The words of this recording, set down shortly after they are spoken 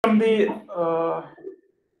From the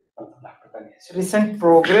recent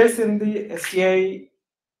progress in the STI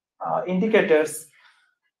indicators,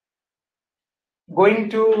 going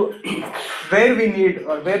to where we need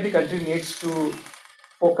or where the country needs to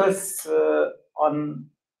focus on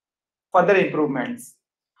further improvements.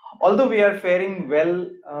 Although we are faring well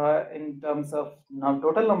in terms of now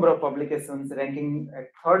total number of publications, ranking at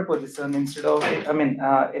third position instead of,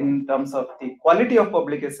 in terms of the quality of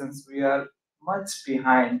publications, we are much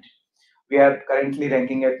behind. We are currently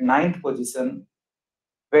ranking at ninth position,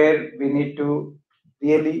 where we need to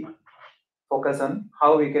really focus on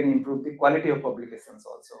how we can improve the quality of publications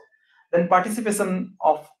also. Then participation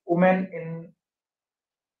of women in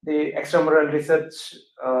the extramural research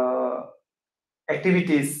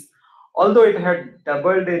activities, although it had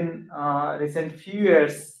doubled in recent few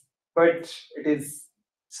years, but it is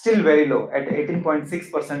still very low. At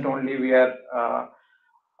 18.6% only, we are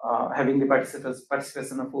having the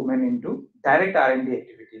participation of women into direct R&D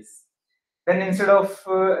activities. Then instead of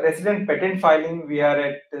resident patent filing, we are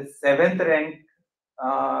at the 7th rank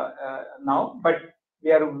now, but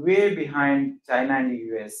we are way behind China and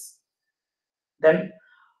US. Then,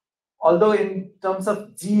 although in terms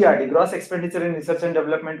of GRD, gross expenditure in research and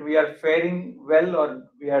development, we are faring well, or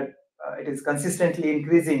we are it is consistently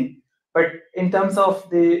increasing. But in terms of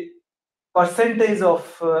the percentage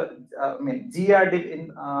of GRD in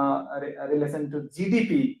relation to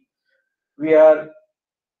GDP, we are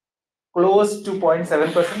close to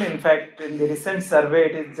 0.7%. In fact, in the recent survey,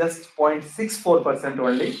 it is just 0.64%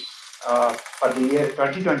 only for the year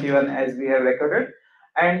 2021, as we have recorded.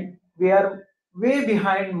 And we are way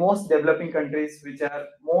behind most developing countries, which are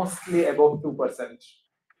mostly above 2%.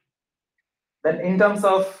 Then in terms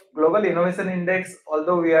of global innovation index,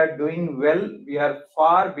 although we are doing well, we are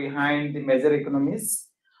far behind the major economies.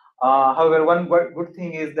 However, one good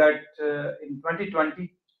thing is that in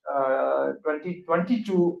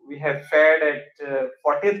 2022, we have fared at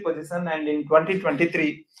 40th position, and in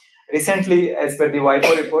 2023, recently, as per the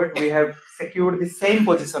WIPO report, we have secured the same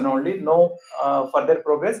position only, no further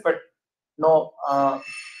progress, but no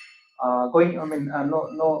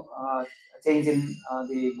no change in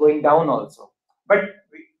the going down also. But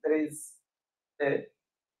there is a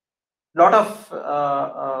lot of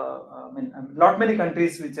many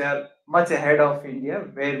countries which are much ahead of India,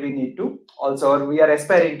 where we need to also, or we are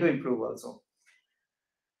aspiring to improve also.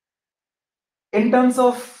 In terms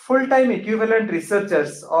of full-time equivalent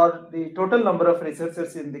researchers, or the total number of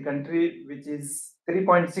researchers in the country, which is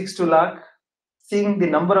 3.62 lakh, seeing the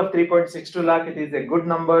number of 3.62 lakh, it is a good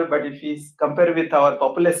number, but if we compare with our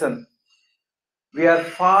population, we are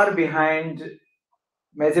far behind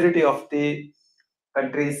majority of the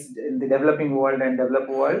countries in the developing world and developed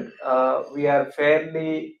world. We are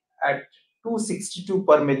fairly at 262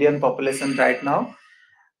 per million population right now,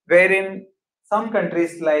 wherein some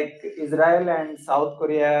countries like Israel and South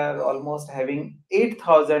Korea are almost having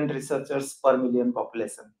 8,000 researchers per million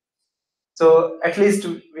population. So at least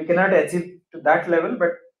we cannot achieve to that level,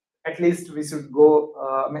 but at least we should go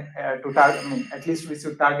to target. At least we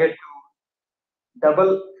should target to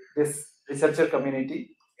double this researcher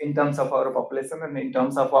community in terms of our population and in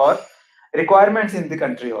terms of our requirements in the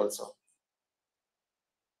country also.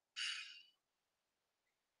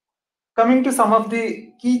 Coming to some of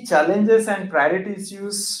the key challenges and priority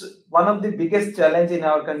issues, one of the biggest challenge in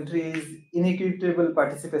our country is inequitable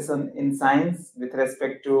participation in science with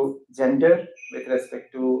respect to gender, with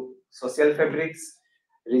respect to social fabrics,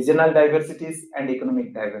 regional diversities, and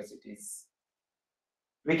economic diversities.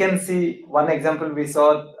 We can see one example. We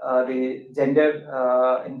saw the gender,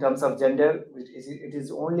 in terms of gender, it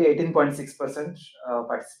is only 18.6%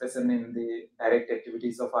 participation in the direct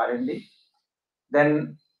activities of R&D.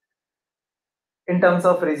 Then in terms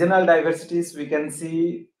of regional diversities, we can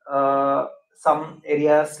see some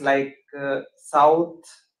areas like South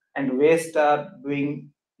and West are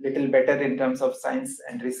doing little better in terms of science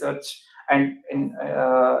and research, and in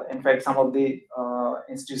fact some of the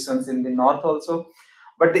institutions in the North also.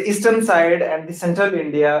 But the eastern side and the central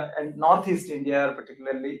India and northeast India are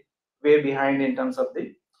particularly way behind in terms of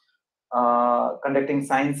the conducting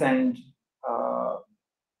science and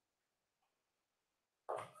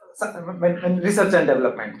research and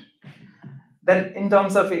development. Then in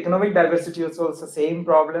terms of economic diversity, also the same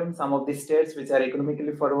problem. Some of the states which are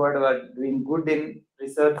economically forward are doing good in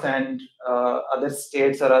research, and other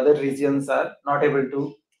states or other regions are not able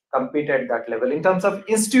to compete at that level. In terms of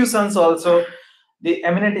institutions also, the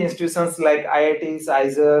eminent institutions like IITs,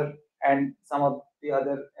 NISER, and some of the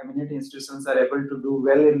other eminent institutions are able to do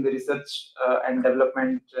well in the research and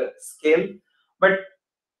development scale. But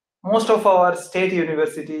most of our state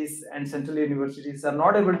universities and central universities are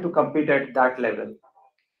not able to compete at that level.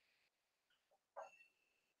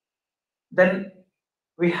 Then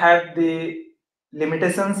we have the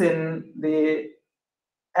limitations in the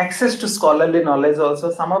access to scholarly knowledge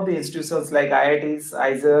also. Some of the institutions like IITs,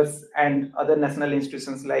 ISERs, and other national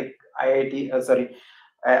institutions like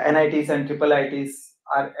NITs and triple ITs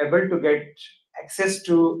are able to get access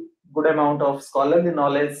to good amount of scholarly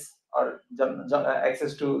knowledge or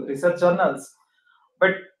access to research journals.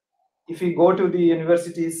 But if we go to the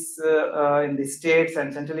universities in the states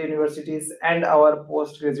and central universities and our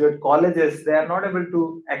postgraduate colleges, they are not able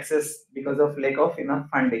to access because of lack of enough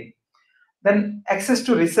funding. Then access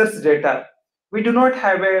to research data. We do not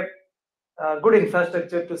have a good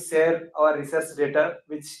infrastructure to share our research data,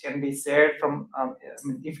 which can be shared from,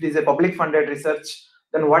 if it is a public funded research,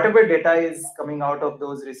 then whatever data is coming out of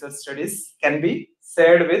those research studies can be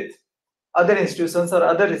shared with other institutions or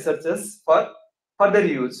other researchers for further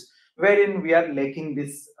use, wherein we are lacking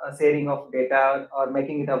this sharing of data or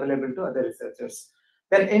making it available to other researchers.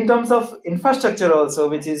 Then in terms of infrastructure also,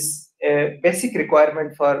 which is a basic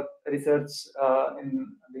requirement for research in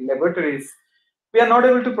the laboratories, we are not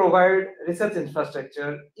able to provide research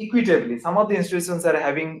infrastructure equitably. Some of the institutions are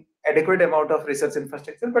having adequate amount of research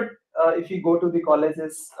infrastructure, but if you go to the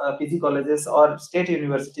colleges, PG colleges or state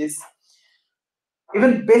universities,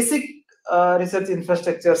 even basic research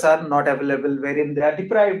infrastructures are not available, wherein they are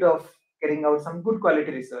deprived of carrying out some good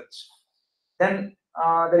quality research. Then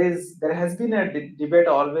there has been a debate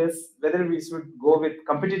always whether we should go with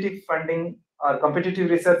competitive funding or competitive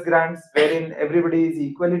research grants, wherein everybody is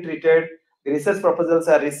equally treated. The research proposals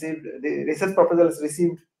received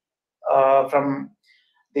from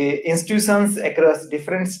the institutions across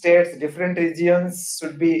different states, different regions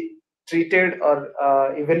should be treated or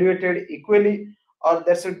evaluated equally, or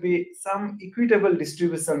there should be some equitable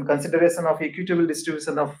distribution, consideration of equitable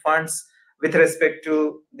distribution of funds with respect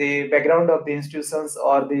to the background of the institutions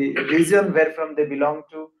or the region where from they belong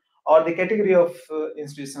to, or the category of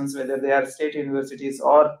institutions, whether they are state universities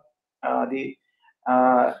or the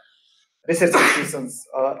research institutions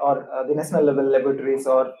or the national level laboratories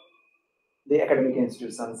or the academic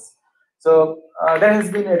institutions. So there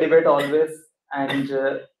has been a debate always, and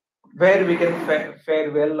where we can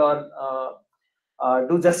fare well or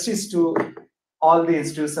do justice to all the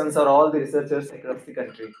institutions or all the researchers across the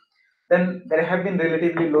country. Then there have been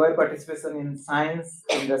relatively lower participation in science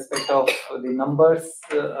in respect of the numbers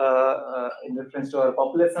in reference to our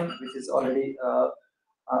population, which is already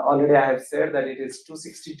I have said that it is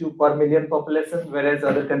 262 per million population, whereas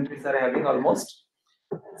other countries are having almost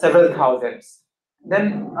several thousands.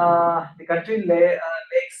 Then the country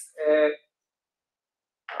lacks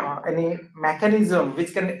any mechanism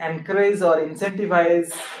which can encourage or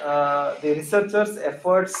incentivize the researchers'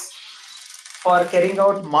 efforts for carrying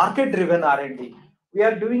out market-driven R&D. We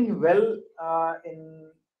are doing well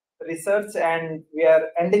in research, and we are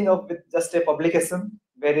ending up with just a publication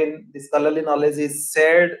wherein the scholarly knowledge is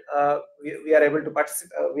shared. We are able to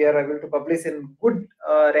participate. We are able to publish in good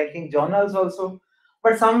ranking journals also.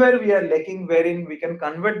 But somewhere we are lacking, wherein we can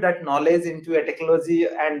convert that knowledge into a technology,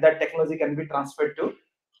 and that technology can be transferred to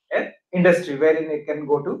industry wherein it can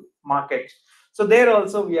go to market. So there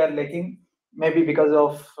also we are lacking, maybe because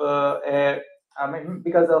of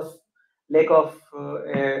because of lack of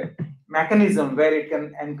a mechanism where it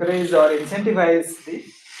can encourage or incentivize the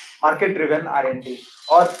market driven R&D,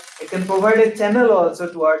 or it can provide a channel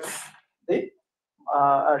also towards the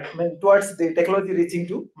towards the technology reaching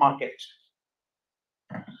to market.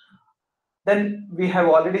 Then we have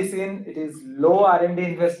already seen it is low R&D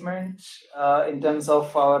investment in terms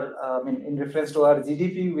of our, in reference to our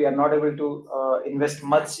GDP, we are not able to invest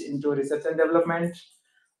much into research and development.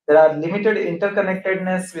 There are limited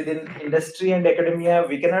interconnectedness within industry and academia.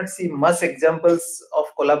 We cannot see much examples of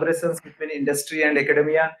collaborations between industry and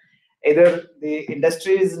academia. Either the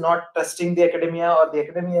industry is not trusting the academia, or the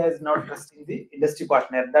academia is not trusting the industry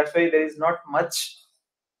partner. That's why there is not much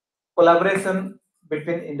collaboration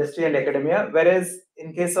between industry and academia, whereas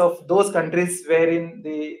in case of those countries wherein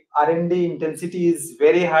the R&D intensity is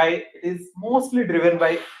very high, it is mostly driven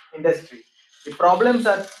by industry. The problems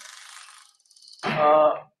are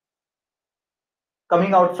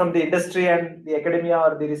coming out from the industry, and the academia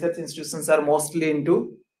or the research institutions are mostly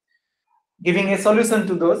into giving a solution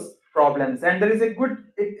to those problems. And there is a good,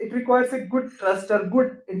 it requires a good trust or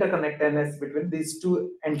good interconnectedness between these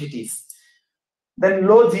two entities. Then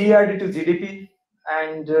low GERD to GDP,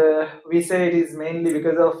 and we say it is mainly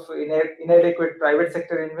because of inadequate private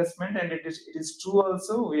sector investment, and it is true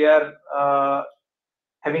also. We are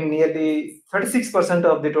having nearly 36%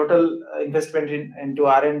 of the total investment into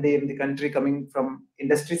R&D in the country coming from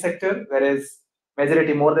industry sector, whereas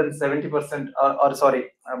majority more than 70%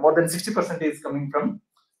 more than 60% is coming from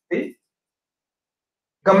the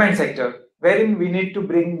government sector, wherein we need to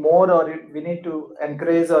bring more, or we need to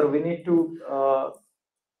encourage, or we need to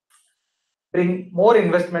bring more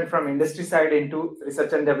investment from industry side into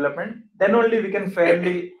research and development. Then only we can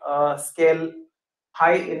fairly scale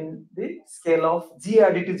high in the scale of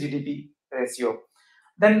GRD to GDP ratio.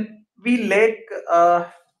 Then we lack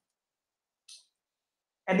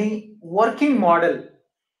any working model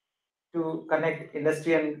to connect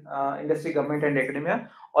industry and industry, government, and academia.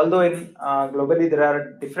 Although in globally there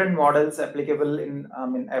are different models applicable in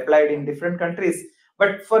applied in different countries,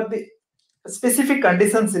 but for the specific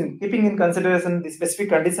conditions, in keeping in consideration the specific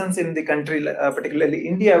conditions in the country, particularly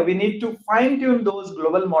India, we need to fine tune those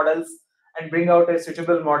global models and bring out a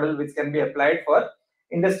suitable model which can be applied for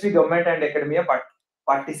industry, government, and academia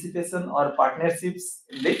participation or partnerships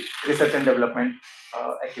in the research and development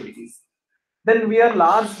activities. Then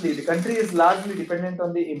the country is largely dependent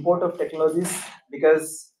on the import of technologies,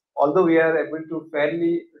 because although we are able to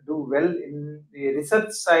fairly do well in the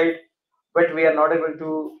research side, but we are not able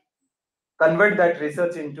to convert that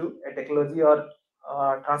research into a technology, or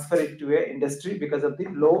transfer it to a industry because of the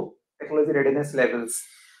low technology readiness levels.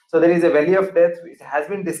 So there is a valley of death. It has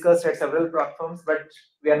been discussed at several platforms, but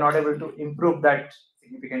we are not able to improve that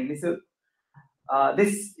significantly. So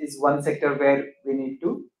this is one sector where we need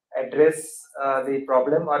to address the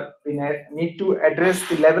problem, or we need to address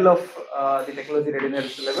the level of the technology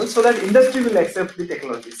readiness level, so that industry will accept the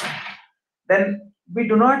technologies. Then we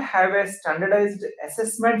do not have a standardized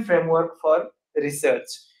assessment framework for research.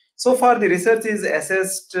 So far, the research is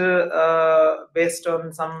assessed based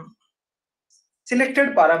on some selected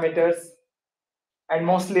parameters, and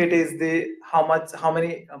mostly it is the how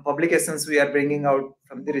many publications we are bringing out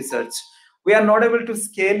from the research. We are not able to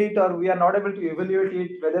scale it, or we are not able to evaluate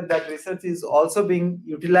it, whether that research is also being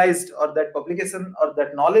utilized, or that publication or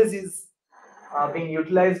that knowledge is being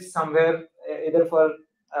utilized somewhere, either for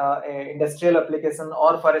industrial application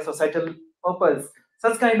or for a societal purpose.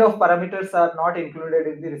 Such kind of parameters are not included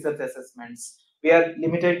in the research assessments. We are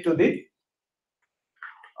limited to the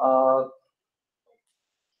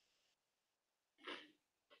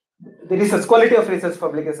research quality of research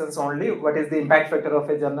publications only. What is the impact factor of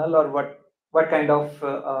a journal, or what kind of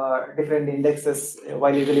different indexes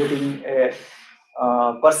while evaluating a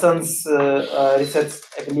person's research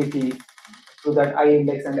ability through that I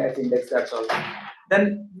index and F index. That's all.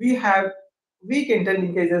 Then we have weak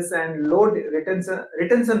interlinkages and low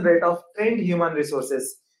retention rate of trained human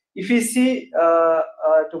resources. If you see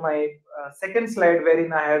to my second slide,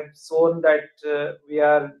 wherein I have shown that we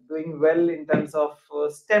are doing well in terms of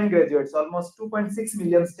STEM graduates, almost 2.6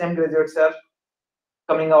 million STEM graduates are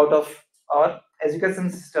coming out of our education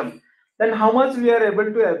system. Then how much we are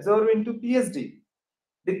able to absorb into PhD?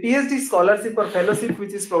 The PhD scholarship or fellowship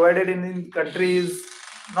which is provided in the country is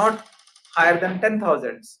not higher than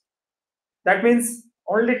 10,000. That means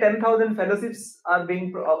only 10,000 fellowships are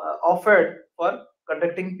being offered for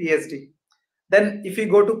conducting PhD. Then if we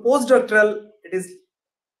go to postdoctoral, it is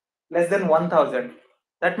less than 1,000.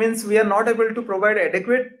 That means we are not able to provide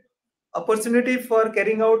adequate opportunity for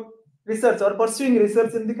carrying out research or pursuing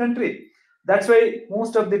research in the country. That's why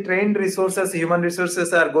most of the trained resources, human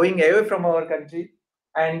resources, are going away from our country,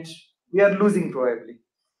 and we are losing probably.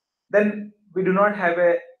 Then we do not have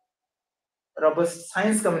a robust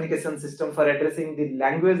science communication system for addressing the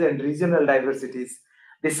language and regional diversities.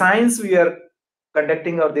 The science we are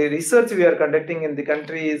conducting, or the research we are conducting in the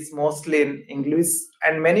country, is mostly in English,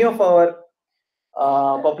 and many of our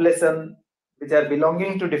population which are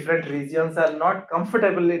belonging to different regions are not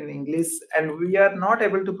comfortable in English, and we are not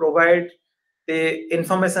able to provide the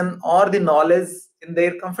information or the knowledge in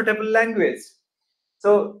their comfortable language.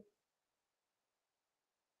 So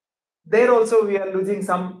there also we are losing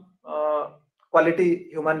some quality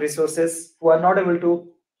human resources who are not able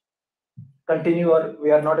to continue, or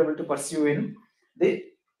we are not able to pursue in the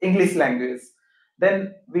English language.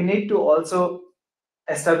 Then we need to also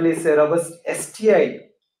establish a robust STI,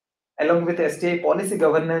 along with STI policy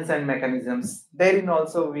governance and mechanisms. Therein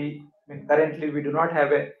also currently we do not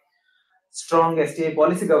have a strong STI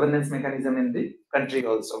policy governance mechanism in the country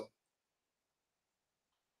also.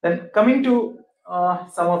 Then coming to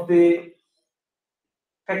some of the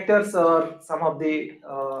factors, or some of the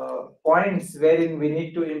points wherein we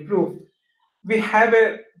need to improve. We have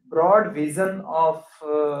a broad vision of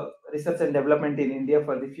research and development in India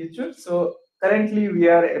for the future. So currently we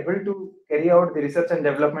are able to carry out the research and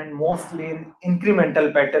development mostly in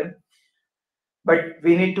incremental pattern. but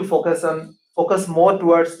we need to focus more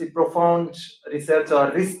towards the profound research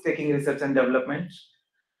or risk-taking research and development.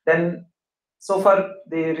 Then, so far,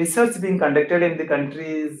 the research being conducted in the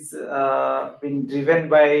country is being driven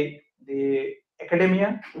by the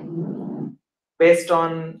academia based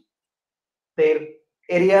on their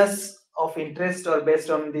areas of interest or based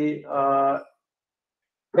on their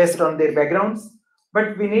backgrounds.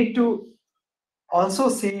 But we need to also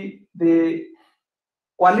see the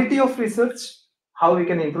quality of research, how we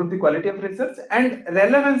can improve the quality of research, and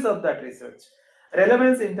relevance of that research.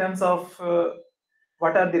 Relevance in terms of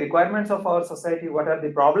what are the requirements of our society, what are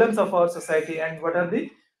the problems of our society, and what are the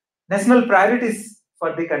national priorities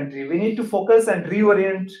for the country. We need to focus and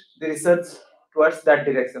reorient the research towards that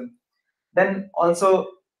direction. Then also,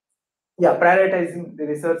 yeah, prioritizing the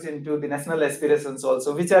research into the national aspirations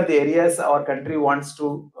also, which are the areas our country wants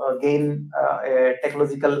to gain a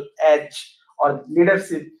technological edge or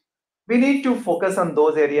leadership. We need to focus on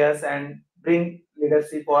those areas and bring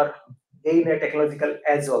leadership or gain a technological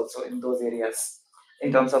edge also in those areas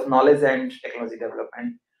in terms of knowledge and technology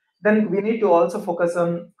development. Then we need to also focus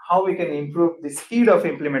on how we can improve the speed of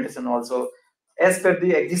implementation also. As per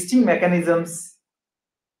the existing mechanisms,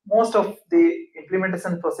 most of the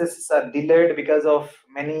implementation processes are delayed because of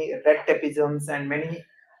many red tapeisms and many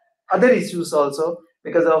other issues also,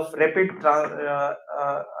 because of I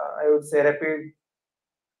would say rapid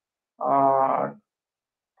uh,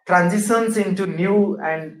 transitions into new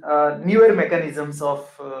and newer mechanisms of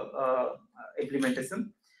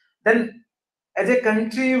implementation. Then, as a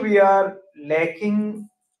country, we are lacking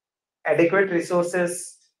adequate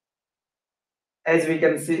resources, as we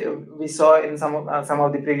can see. We saw in some of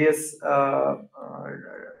the previous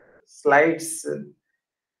slides.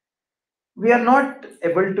 We are not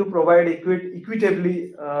able to provide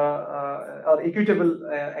equitably or equitable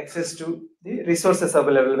access to the resources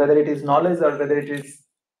available, whether it is knowledge or whether it is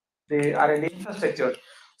the R&D infrastructure.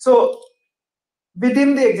 So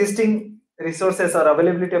within the existing resources or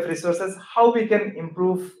availability of resources, how we can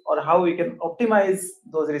improve or how we can optimize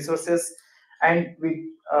those resources, and we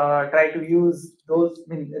try to use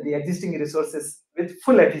the existing resources with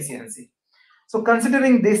full efficiency. So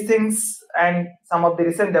considering these things and some of the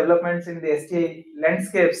recent developments in the STA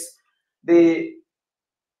landscapes, the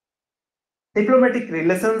diplomatic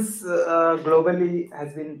relations globally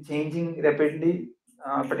has been changing rapidly,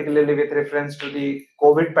 particularly with reference to the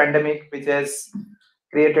COVID pandemic, which has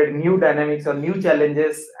created new dynamics or new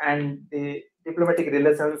challenges, and the diplomatic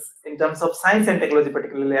relations in terms of science and technology,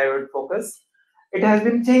 particularly, I would focus. It has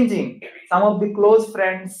been changing. Some of the close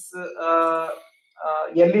friends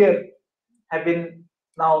earlier have been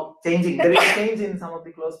now changing. There is a change in some of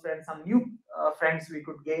the close friends, some new friends we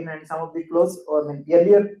could gain, and some of the close or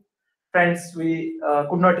earlier friends we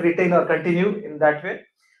could not retain or continue in that way.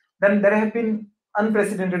 Then there have been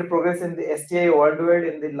unprecedented progress in the STI worldwide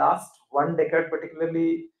in the last one decade,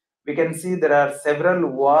 particularly. We can see there are several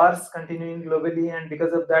wars continuing globally, and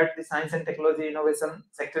because of that, the science and technology innovation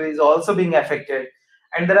sector is also being affected.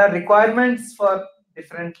 And there are requirements for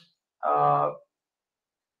different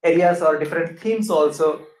areas or different themes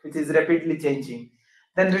also, which is rapidly changing.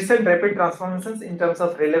 Then recent rapid transformations in terms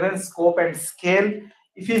of relevance, scope, and scale.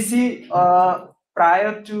 If you see,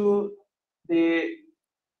 prior to the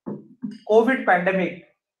COVID pandemic,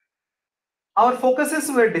 our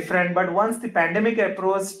focuses were different, but once the pandemic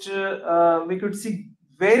approached, we could see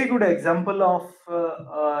very good example of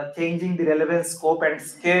changing the relevance, scope, and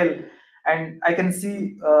scale. And I can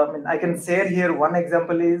see, I can share here one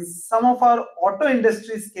example is some of our auto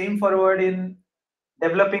industries came forward in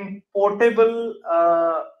developing portable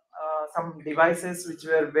some devices which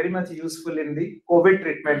were very much useful in the COVID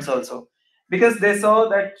treatments also, because they saw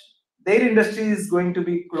that their industry is going to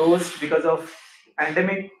be closed because of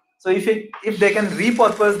pandemic. So if they can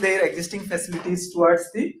repurpose their existing facilities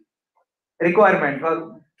towards the requirement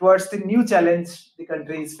or towards the new challenge the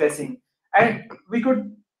country is facing, and we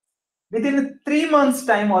could within 3 months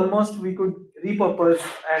time almost we could repurpose,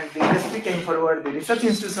 and the industry came forward, the research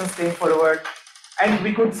institutions came forward, and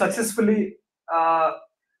we could successfully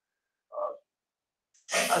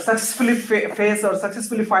face or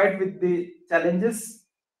successfully fight with the challenges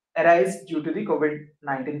arise due to the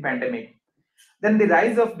COVID-19 pandemic. Then the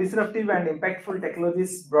rise of disruptive and impactful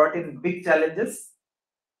technologies brought in big challenges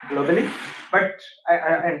globally, but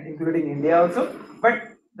and including India also. But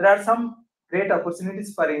there are some great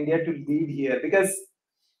opportunities for India to lead here, because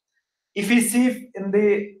if we see in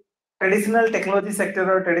the traditional technology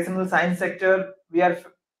sector or traditional science sector, we are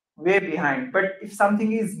way behind. But if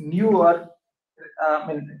something is new or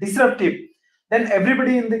disruptive, then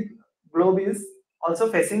everybody in the globe is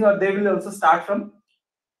also facing, or they will also start from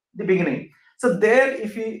the beginning. So there,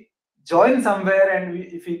 if we join somewhere and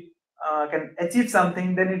if we can achieve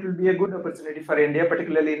something, then it will be a good opportunity for India,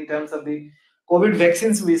 particularly in terms of the COVID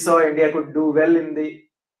vaccines. We saw India could do well in the,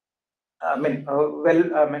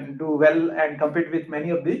 do well and compete with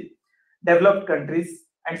many of the developed countries.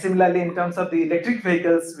 And similarly, in terms of the electric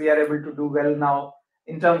vehicles, we are able to do well now.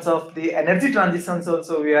 In terms of the energy transitions,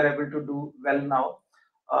 also we are able to do well now.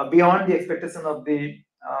 Beyond the expectation of the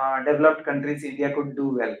developed countries, India could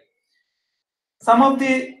do well. Some of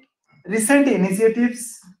the recent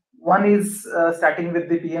initiatives, one is starting with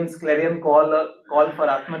the PM's clarion call for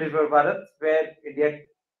Atmanirbhar Bharat, where India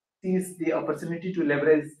sees the opportunity to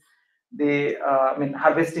leverage the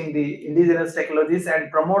harvesting the indigenous technologies and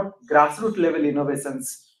promote grassroots level innovations,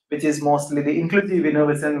 which is mostly the inclusive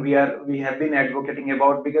innovation we have been advocating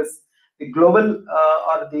about, because the global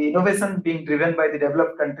or the innovation being driven by the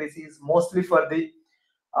developed countries is mostly for the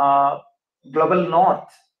uh, global north.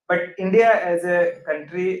 But India as a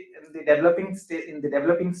country in the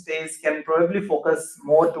developing stage can probably focus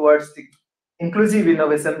more towards the inclusive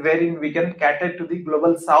innovation, wherein we can cater to the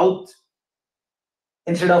global south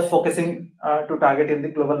instead of focusing to target in the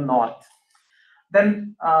global north.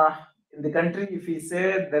 Then in the country, if we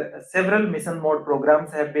say that several mission mode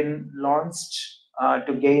programs have been launched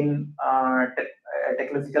to gain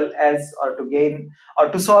technological edge, or to gain or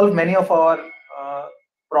to solve many of our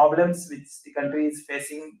problems which the country is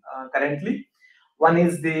facing currently. One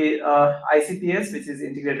is the ICPS, which is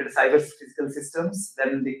Integrated Cyber Physical Systems,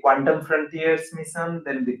 then the Quantum Frontiers mission,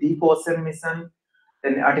 then the Deep Ocean mission,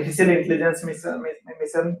 then artificial intelligence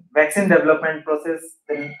mission, vaccine development process,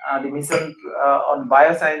 then the mission on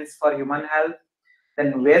bioscience for human health,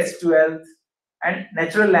 then waste to wealth, and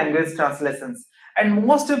natural language translations. And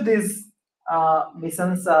most of these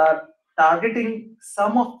missions are targeting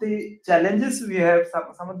some of the challenges we have,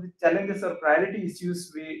 some of the challenges or priority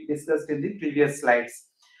issues we discussed in the previous slides.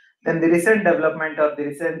 Then the recent development of the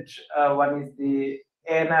recent one is the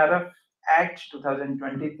ANRF Act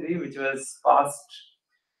 2023, which was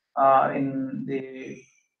passed in the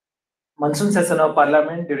monsoon session of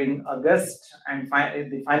Parliament during August, and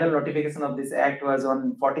the final notification of this act was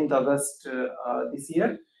on 14th August this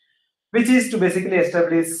year, which is to basically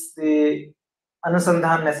establish the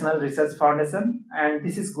Anusandhan National Research Foundation, and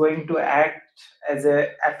this is going to act as a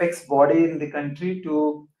apex body in the country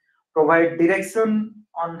to provide direction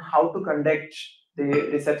on how to conduct the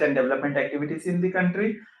research and development activities in the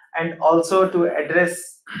country, and also to address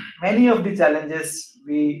many of the challenges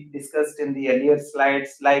we discussed in the earlier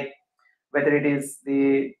slides, like whether it is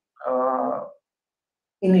the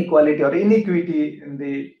inequality or inequity in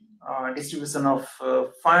the distribution of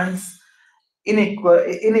funds,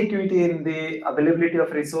 inequity in the availability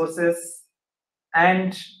of resources,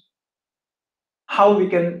 and how we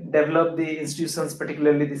can develop the institutions,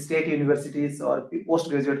 particularly the state universities or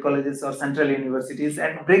postgraduate colleges or central universities,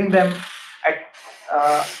 and bring them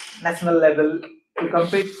at national level to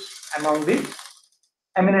compete among the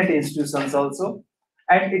eminent institutions also.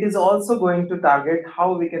 And it is also going to target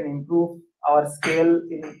how we can improve our scale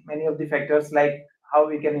in many of the factors, like how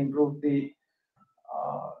we can improve the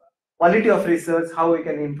uh, quality of research, how we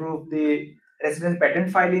can improve the resident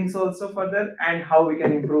patent filings also further, and how we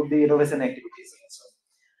can improve the innovation activities also.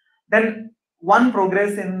 Then one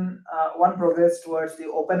progress towards the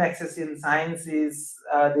open access in science is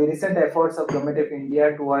the recent efforts of Government of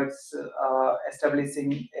India towards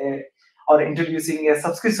establishing or introducing a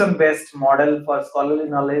subscription-based model for scholarly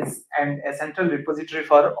knowledge and a central repository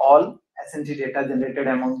for all S&T data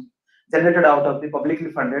generated out of the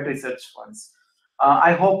publicly funded research funds.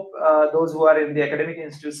 I hope those who are in the academic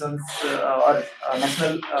institutions or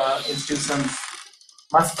national institutions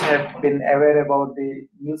must have been aware about the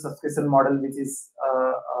new subscription model, which is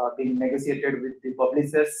being negotiated with the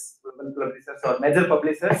publishers, global publishers or major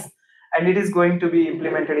publishers, and it is going to be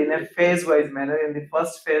implemented in a phase-wise manner. In the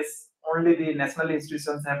first phase, only the national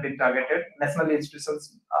institutions have been targeted, national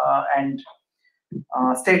institutions and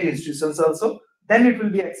state institutions also. Then it will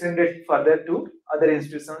be extended further to other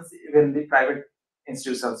institutions, even the private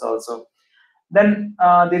institutions also. Then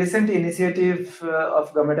the recent initiative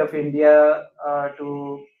of Government of India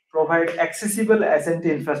to provide accessible S&T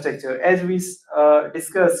infrastructure, as we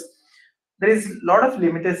discussed, there is a lot of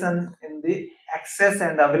limitation in the access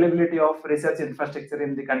and availability of research infrastructure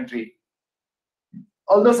in the country.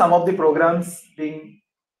 Although some of the programs being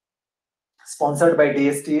sponsored by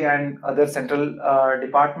DST and other central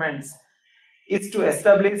departments is to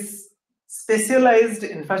establish specialized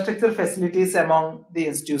infrastructure facilities among the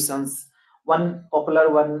institutions. One popular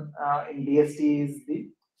one in DST is the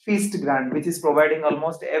FEAST grant, which is providing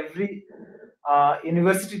almost every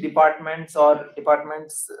university departments or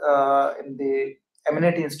departments in the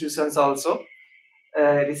eminent institutions also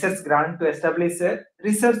research grant to establish a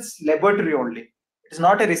research laboratory only. It is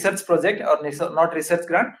not a research project or not research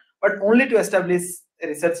grant, but only to establish a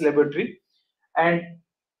research laboratory, and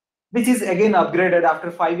which is again upgraded after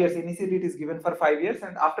 5 years. Initially, it is given for 5 years,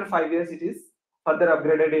 and after 5 years, it is further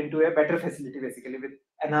upgraded into a better facility, basically with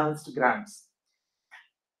enhanced grants.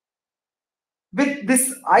 With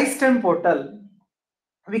this iSTEM portal,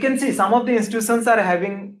 we can see some of the institutions are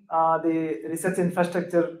having the research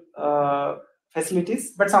infrastructure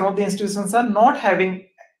facilities, but some of the institutions are not having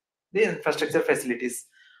the infrastructure facilities.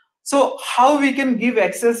 So how we can give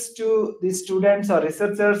access to the students or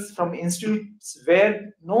researchers from institutes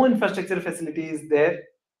where no infrastructure facility is there,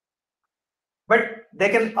 but they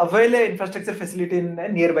can avail an infrastructure facility in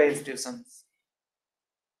nearby institutions.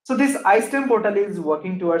 So this iSTEM portal is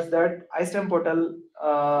working towards that. iSTEM portal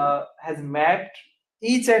has mapped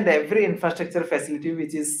each and every infrastructure facility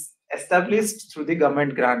which is established through the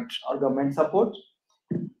government grant or government support.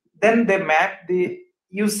 Then they map the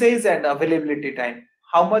usage and availability time.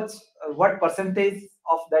 How much, what percentage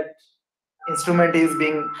of that instrument is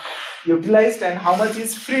being utilized and how much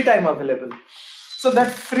is free time available. So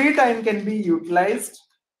that free time can be utilized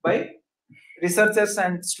by researchers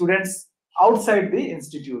and students outside the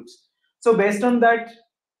institutes. So based on that,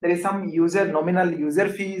 there is some nominal user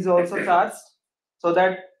fee is also charged, so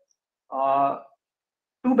that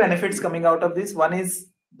two benefits coming out of this. One is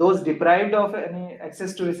those deprived of any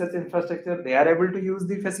access to research infrastructure, they are able to use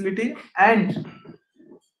the facility, and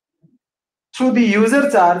through the user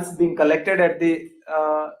charge being collected at the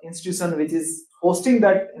institution which is hosting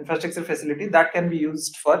that infrastructure facility, that can be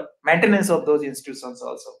used for maintenance of those institutions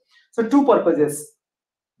also. So two purposes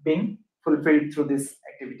being fulfilled through this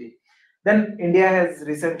activity. Then India has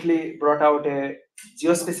recently brought out a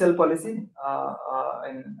geospatial policy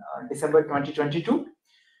in December 2022,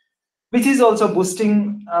 which is also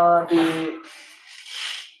boosting the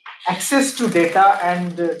access to data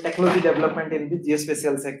and technology development in the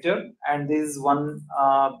geospatial sector. And this is one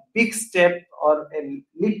big step or a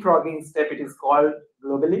leapfrogging step, it is called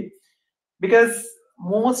globally, because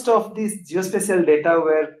most of these geospatial data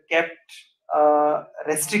were kept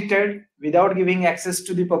restricted without giving access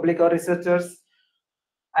to the public or researchers.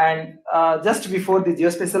 And just before the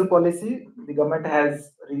geospatial policy, the government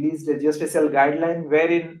has released a geospatial guideline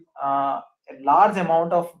wherein a large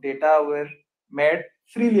amount of data were made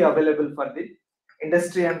freely available for the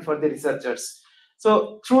industry and for the researchers.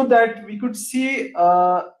 So through that, we could see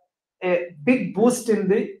a big boost in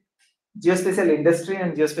the geospatial industry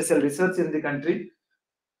and geospatial research in the country.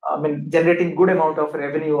 I mean, generating good amount of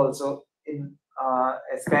revenue also in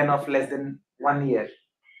a span of less than 1 year.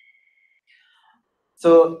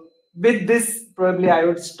 So with this, probably I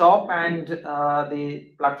would stop, and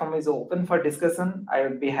the platform is open for discussion. I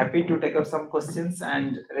would be happy to take up some questions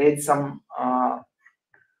and raise some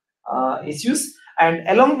issues. And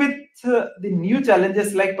along with the new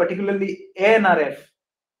challenges, like particularly ANRF,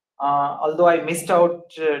 although I missed out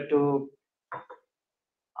to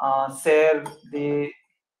share the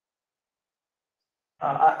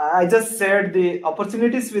I just shared the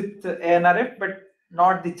opportunities with ANRF, but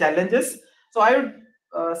not the challenges. So I would,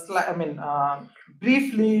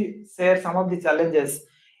 briefly share some of the challenges.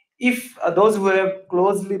 If those who have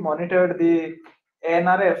closely monitored the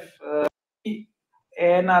ANRF,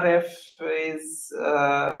 ANRF is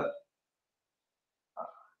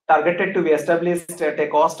targeted to be established at a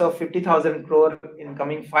cost of 50,000 crore in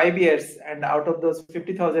coming 5 years, and out of those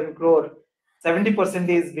 50,000 crore, 70%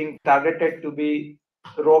 is being targeted to be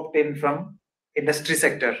roped in from industry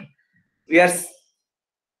sector. We are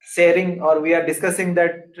sharing, or we are discussing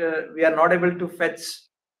that we are not able to fetch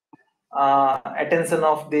attention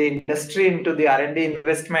of the industry into the R&D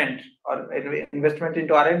investment or investment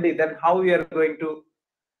into R&D. Then how we are going to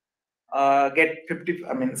get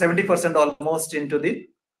 70% almost into the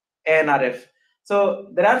ANRF. So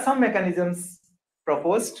there are some mechanisms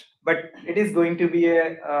proposed, but it is going to be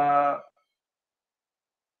a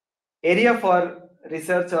area for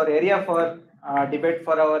research or area for debate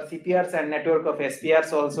for our CPRs and network of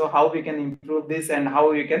SPRs also, how we can improve this and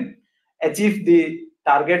how we can achieve the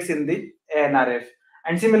targets in the ANRF.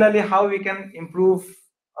 And similarly, how we can improve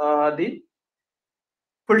the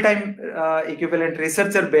full-time equivalent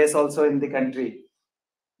researcher base also in the country.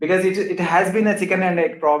 Because it has been a chicken and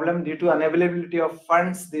egg problem. Due to unavailability of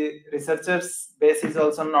funds, the researchers base is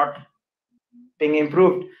also not being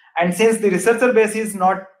improved. And since the researcher base is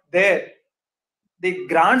not there, the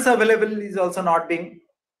grants available is also not being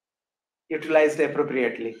utilized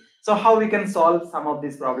appropriately. So how we can solve some of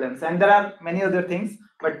these problems? And there are many other things,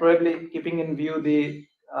 but probably keeping in view the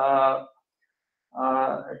uh,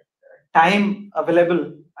 uh, time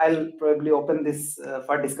available, I'll probably open this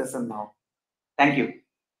for discussion now. Thank you.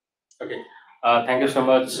 Okay. Thank you so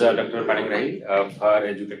much, Dr. Panigrahy, for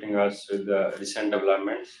educating us with the recent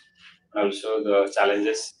developments and also the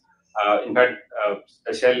challenges. In fact,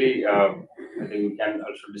 especially, I think we can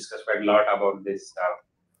also discuss quite a lot about this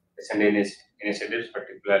recent initiatives,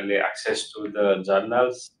 particularly access to the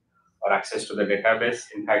journals or access to the database.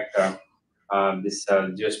 In fact, this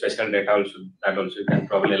geospatial data also, that also you can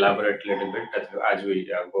probably elaborate a little bit as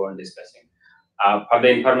we go on discussing. For the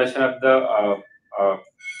information of the uh,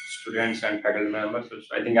 students and faculty members,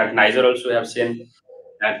 also, I think at NISER also we have seen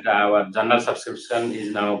that our journal subscription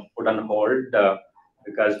is now put on hold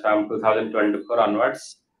because from 2024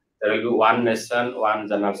 onwards, there will be one nation, one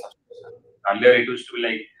journal subscription. Earlier it used to be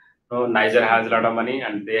like, NISER has a lot of money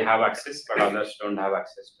and they have access, but others don't have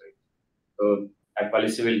access to it. So that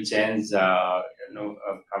policy will change,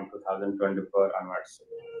 from 2024 onwards.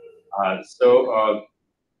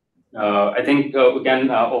 I think we can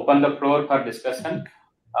open the floor for discussion.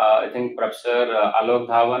 I think Professor Alok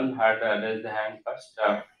Dhawan had raised the hand first.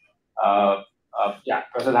 Yeah,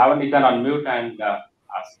 Professor Dhawan, you can unmute and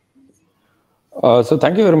ask. So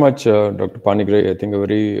thank you very much, Dr. Panigrahy. I think a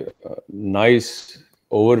very nice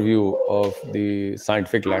overview of the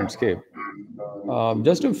scientific landscape.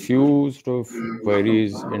 Just a few sort of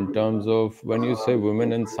queries in terms of when you say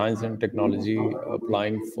women in science and technology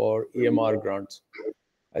applying for EMR grants.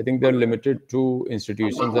 I think they're limited to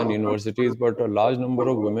institutions and universities, but a large number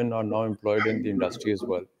of women are now employed in the industry as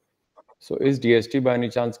well. So is DST by any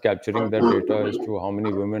chance capturing that data as to how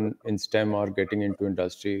many women in STEM are getting into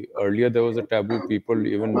industry? Earlier, there was a taboo. People,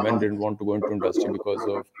 even men, didn't want to go into industry because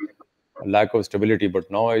of a lack of stability. But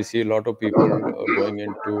now I see a lot of people going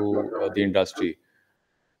into the industry.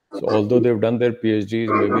 So although they've done their PhDs,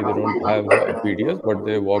 maybe they don't have PDS, but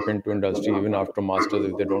they walk into industry even after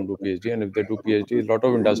masters if they don't do PhD. And if they do PhD, a lot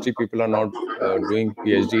of industry people are not doing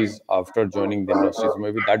PhDs after joining the industry. So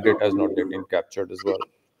maybe that data is not getting captured as well.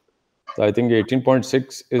 So I think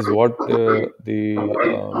 18.6 is what the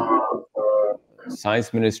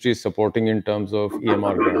science ministry is supporting in terms of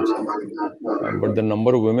EMR grants. But the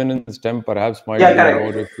number of women in STEM perhaps might Yeah, be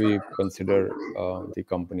more correct. if we consider the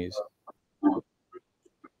companies.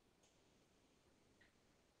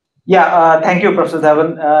 Yeah, thank you, Professor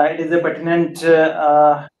Dhawan. It is a pertinent,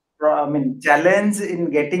 challenge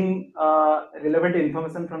in getting relevant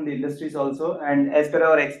information from the industries also. And as per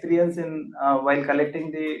our experience in while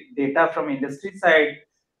collecting the data from industry side,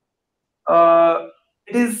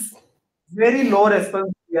 it is very low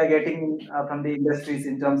response we are getting from the industries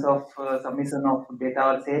in terms of submission of data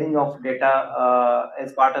or sharing of data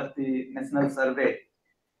as part of the national survey.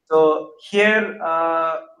 So here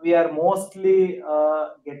we are mostly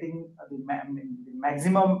getting the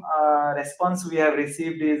maximum response we have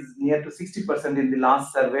received is near to 60% in the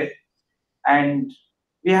last survey, and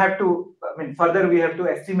we have to, further we have to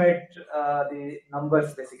estimate the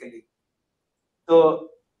numbers basically. So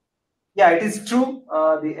yeah, it is true.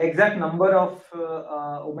 The exact number of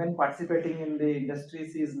women participating in the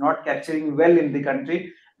industries is not capturing well in the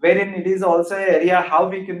country. Wherein it is also an area how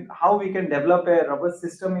we can develop a robust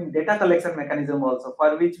system in data collection mechanism also,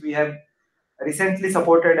 for which we have recently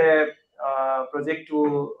supported a project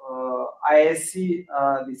to IISc,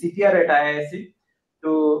 the CTR at IISc,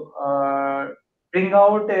 to bring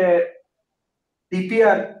out a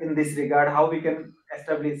TPR in this regard, how we can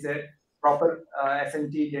establish a proper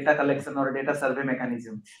SNT data collection or data survey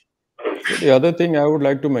mechanism. So the other thing I would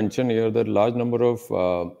like to mention here that large number of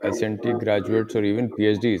SNT graduates or even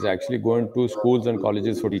PhDs actually go into schools and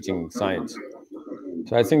colleges for teaching science.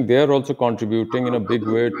 So I think they are also contributing in a big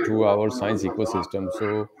way to our science ecosystem.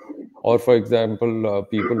 So, or for example,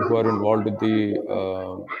 people who are involved with the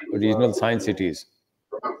regional science cities,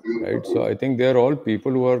 right? So I think they're all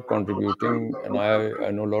people who are contributing, and I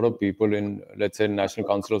know a lot of people in, let's say, National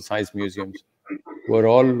Council of Science Museums, who are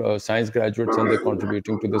all science graduates, and they're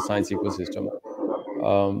contributing to the science ecosystem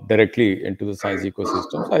directly into the science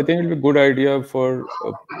ecosystem. So I think it'll be a good idea for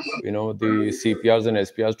the CPRs and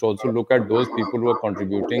SPRs to also look at those people who are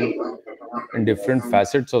contributing in different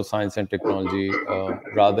facets of science and technology,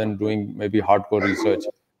 rather than doing maybe hardcore research,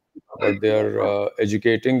 but they are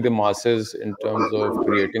educating the masses in terms of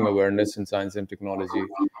creating awareness in science and technology,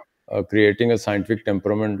 creating a scientific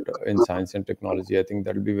temperament in science and technology. I think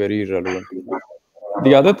that will be very relevant.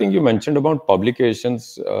 The other thing you mentioned about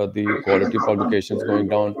publications, the quality of publications going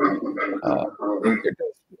down, I think it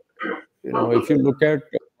is, if you look at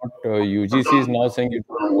what UGC is now saying, you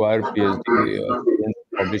don't require PhD students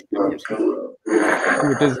publish papers. So I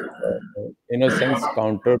think it is, in a sense,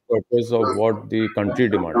 counter purpose of what the country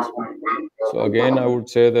demands. So again, I would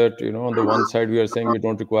say that, on the one side, we are saying we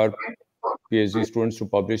don't require PhD students to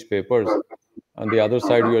publish papers. On the other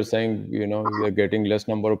side, we are saying, we are getting less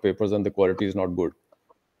number of papers and the quality is not good.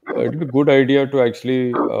 It'd be a good idea to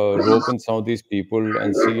actually rope in some of these people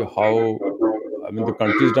and see how, I mean, the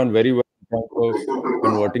country's done very well in terms of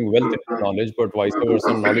converting wealth into knowledge, but vice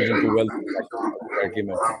versa, knowledge into wealth, like you rightly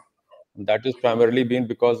mentioned. And that is primarily been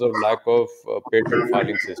because of lack of patent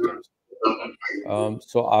filing systems.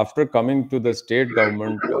 So after coming to the state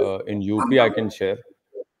government in UP, I can share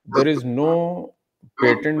there is no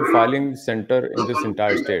patent filing center in this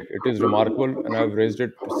entire state. It is remarkable, and I've raised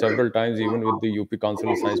it several times, even with the UP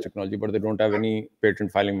Council of Science Technology, but they don't have any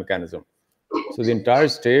patent filing mechanism. So the entire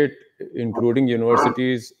state, including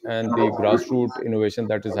universities and the grassroots innovation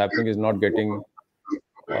that is happening, is not getting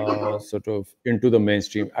sort of into the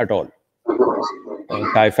mainstream at all.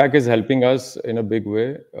 TIFAC is helping us in a big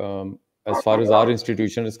way as far as our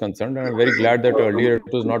institution is concerned. And I'm very glad that earlier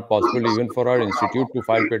it was not possible even for our institute to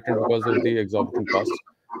file patent because of the exorbitant costs.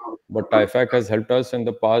 But TIFAC has helped us in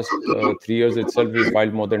the past 3 years itself. We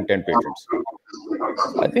filed more than 10 patents.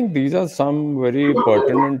 So I think these are some very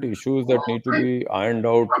pertinent issues that need to be ironed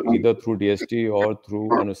out either through DST or through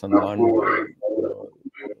Anusandhan,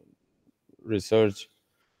 research,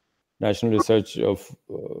 national research of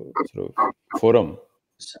sort of forum.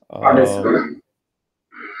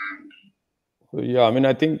 Yeah, I mean,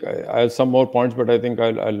 I think I have some more points, but I think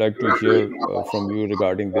I'd like to hear from you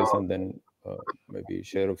regarding this, and then maybe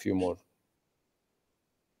share a few more.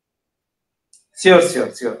 Sure.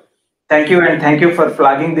 Thank you, and thank you for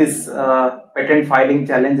flagging this patent filing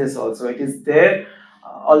challenges also. It is there,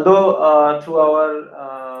 although through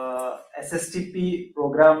our SSTP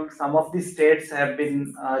program, some of the states have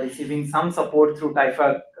been receiving some support through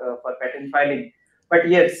TIFAC for patent filing. But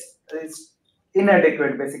yes, it's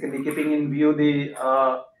inadequate, basically, keeping in view the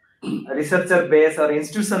researcher base or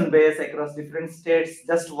institution base across different states.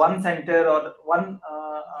 Just one center or one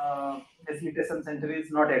facilitation center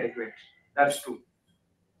is not adequate. That's true.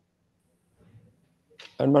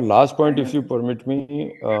 And my last point, if you permit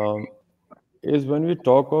me, is when we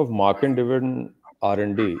talk of market-driven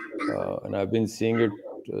R&D, and I've been seeing it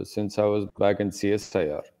since I was back in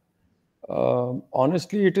CSIR.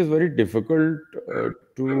 Honestly, it is very difficult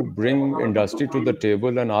to bring industry to the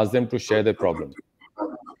table and ask them to share their problems.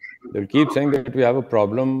 They'll keep saying that we have a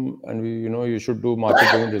problem and you should do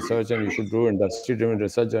market-driven research and you should do industry-driven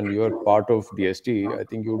research and you are part of DST. I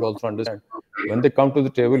think you would also understand when they come to the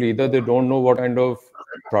table, either they don't know what kind of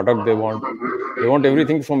product they want. They want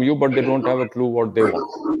everything from you, but they don't have a clue what they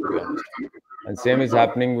want, to be honest. And same is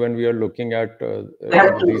happening when we are looking at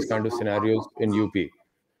these kind of scenarios in UP.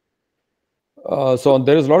 So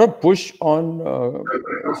there is a lot of push on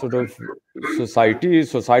sort of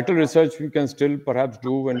societal research we can still perhaps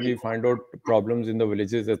do when we find out problems in the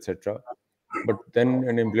villages, etc. But then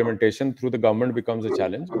an implementation through the government becomes a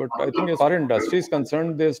challenge. But I think as far as industry is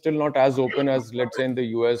concerned, they're still not as open as, let's say, in the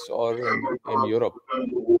US or in Europe,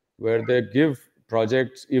 where they give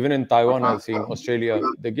projects, even in Taiwan, I've seen, Australia,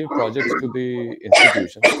 they give projects to the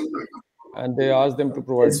institutions and they ask them to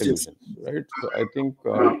provide solutions, right? So I think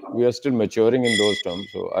we are still maturing in those terms.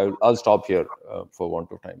 So I'll stop here for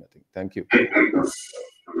want of time, I think. Thank you.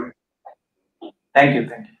 Thank you.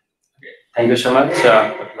 Thank you so much,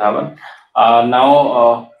 Dr. Dhawan.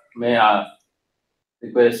 Now, may I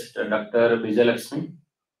request Dr. Vijayalakshmi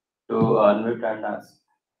to unmute and ask.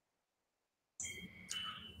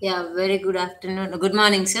 Yeah, very good afternoon. Good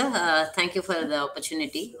morning, sir. Thank you for the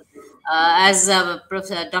opportunity. As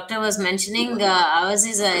Professor Doctor was mentioning, ours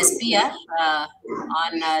is a SPR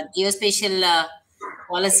on geospatial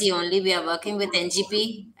policy only. We are working with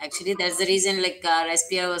NGP. Actually, that's the reason like our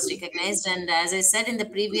SPR was recognized. And as I said in the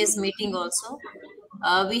previous meeting also,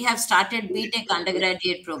 we have started BTech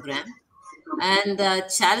undergraduate program. And the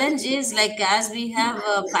challenge is like as we have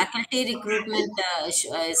faculty recruitment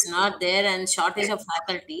is not there and shortage of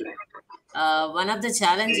faculty. One of the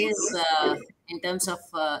challenges in terms of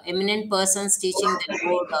eminent persons teaching the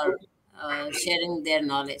code or sharing their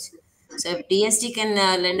knowledge. So if DST can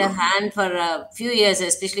lend a hand for a few years,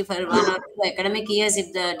 especially for 1 or 2 academic years,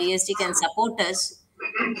 if the DST can support us,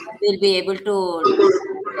 we'll be able to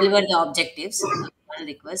deliver the objectives. One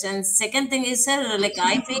request. And second thing is, sir, like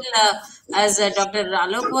I feel as Dr.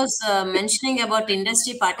 Alok was mentioning about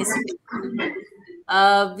industry participation,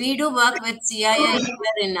 we do work with CII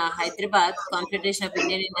here in Hyderabad, Confederation of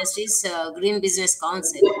Indian Industries, Green Business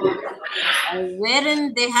Council,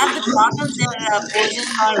 wherein they have the problem they're posing,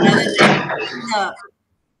 or rather they're facing the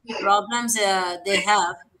problems they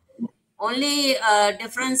have. Only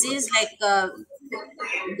difference is like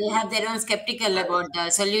they have their own skeptical about the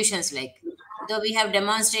solutions. Like though we have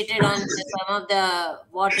demonstrated on some of the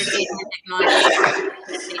water treatment technologies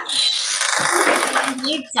taken, still we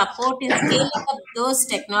need support in scaling up those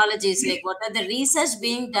technologies. Like what are the research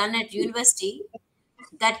being done at university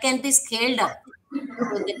that can be scaled up.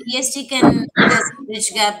 So the DST can be a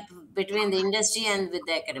bridge gap between the industry and with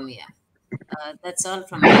the academia. That's all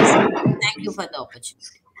from my side. Thank you for the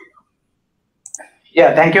opportunity.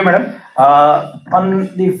 Yeah, thank you, madam.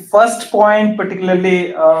 On the first point,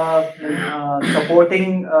 particularly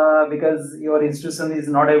supporting because your institution is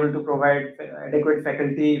not able to provide adequate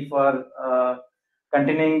faculty for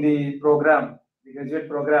continuing the program, the graduate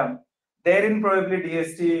program. Therein, probably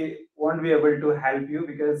DST won't be able to help you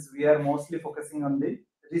because we are mostly focusing on the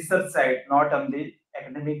research side, not on the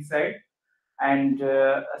academic side. And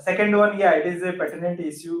second one, yeah, it is a pertinent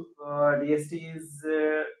issue. DST is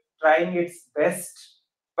trying its best,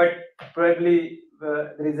 but probably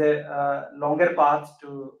there is a longer path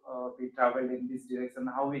to be traveled in this direction.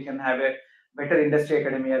 How we can have a better industry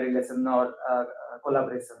academia relation or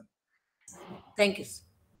collaboration. Thank you.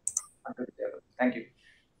 Thank you.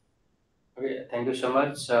 Okay, thank you so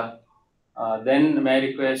much. Then may I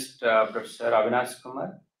request Professor Avinash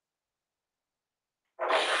Kumar?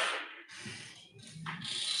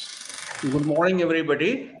 Good morning,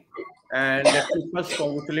 everybody. And let me first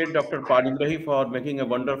congratulate Dr. Panigrahy for making a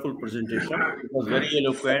wonderful presentation. It was very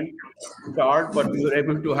eloquent, short, but we were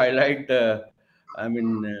able to highlight,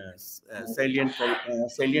 salient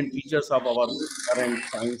features of our current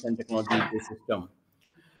science and technology ecosystem.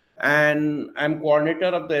 And I'm coordinator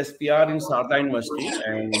of the SPR in Sarda University,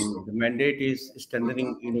 and the mandate is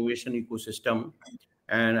strengthening innovation ecosystem.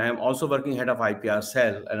 And I'm also working head of IPR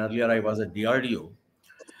cell, and earlier I was at DRDO.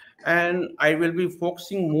 And I will be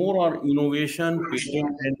focusing more on innovation,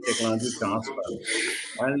 patent, and technology transfer.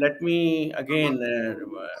 And let me again,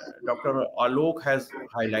 Dr. Alok has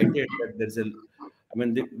highlighted that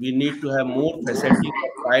we need to have more facility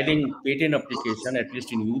for filing patent application, at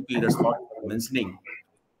least in UP, that's what he was mentioning.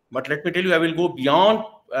 But let me tell you, I will go beyond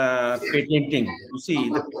patenting. You see,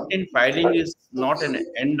 the patent filing is not an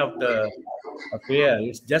end of the affair.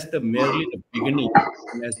 It's just merely the beginning.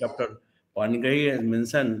 And as Dr. Panigrahy has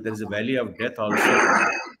mentioned, there is a valley of death also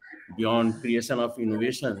beyond creation of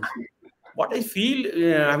innovations. What I feel,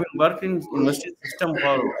 having worked in university system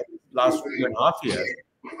for last 2.5 years,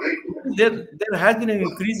 there has been an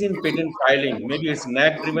increase in patent filing. Maybe it's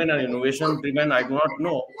NAC driven or innovation driven. I do not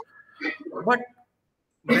know. But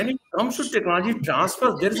when it comes to technology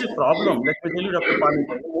transfer, there is a problem. Let me tell you, Dr.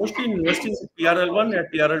 Panigrahy, mostly in universities TRL1 and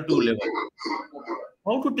TRL2 level.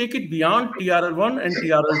 How to take it beyond TRL1 and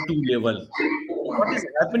TRL2 level? What is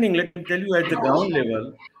happening, let me tell you, at the ground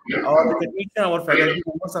level, our technician, our faculty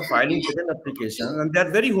members are filing patent applications, and they are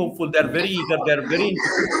very hopeful, they are very eager, they are very into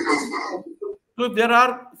patent. So if there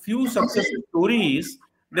are few success stories,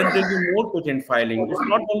 then there will be more patent filing. It's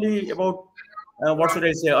not only about, what should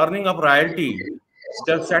I say, earning of royalty.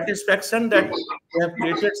 The satisfaction that they have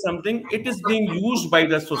created something, it is being used by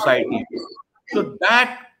the society. So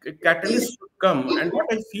that catalyst should come. And what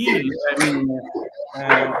I feel,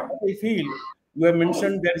 you have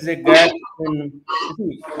mentioned there is a gap in, you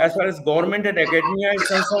see, as far as government and academia is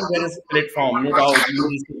concerned, there is platform, no doubt,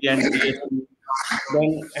 UGC and DST.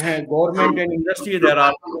 Then government and industry, there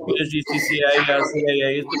are PhD, CCI, or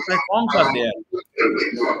CII, the platforms are there.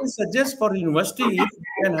 What I suggest for university, if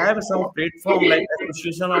we can have some platform like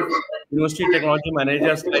Association of University Technology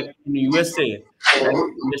Managers, like in USA, and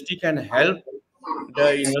industry can help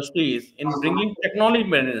the universities in bringing technology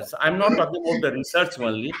managers. I'm not talking about the research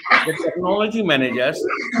only, the technology managers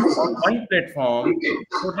on one platform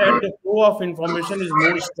so that the flow of information is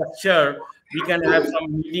more structured. We can have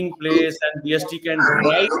some meeting place and DST can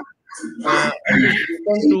drive at least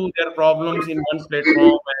listen to their problems in one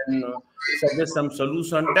platform and suggest some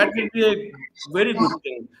solution. That will be a very good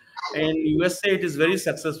thing. In USA, it is very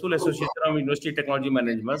successful, Association of University Technology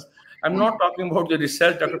Management. I'm not talking about the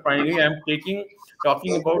research, Dr. Panigrahy. I'm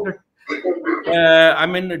talking about it.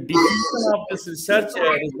 The diffusion of this research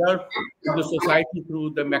result to the society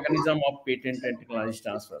through the mechanism of patent and technology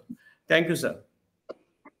transfer. Thank you, sir.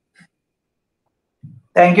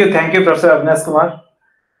 Thank you, Professor Avinash Kumar.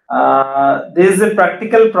 This is a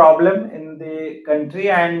practical problem in the country,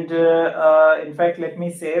 and in fact, let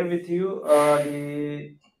me share with you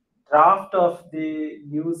the draft of the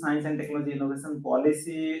new science and technology innovation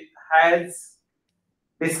policy has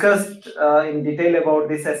discussed in detail about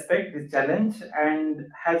this aspect, this challenge, and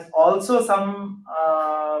has also some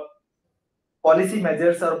policy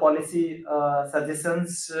measures or policy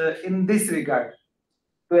suggestions in this regard,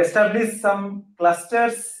 to establish some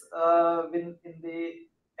clusters in the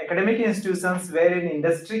academic institutions wherein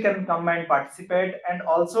industry can come and participate, and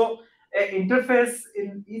also an interface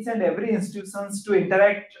in each and every institutions to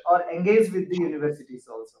interact or engage with the universities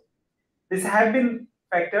also. This have been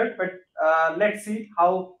factored, but let's see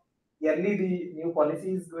how early the new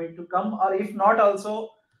policy is going to come, or if not, also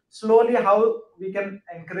slowly how we can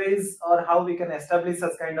encourage or how we can establish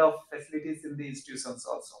such kind of facilities in the institutions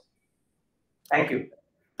also. Thank you.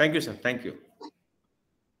 Thank you, sir. Thank you.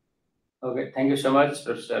 Okay, thank you so much,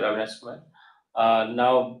 Professor Rabindra.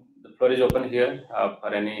 Now the floor is open here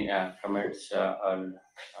for any comments or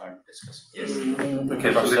discussion. Yes.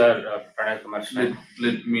 Okay, Professor Pranay Kumar,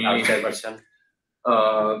 let me chairperson.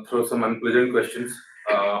 throw some unpleasant questions.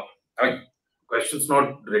 Questions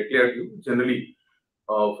not directly at you, generally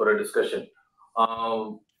for a discussion.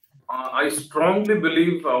 I strongly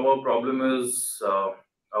believe our problem is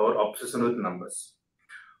our obsession with numbers.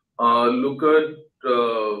 Look at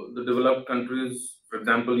the developed countries, for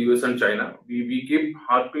example, US and China. We keep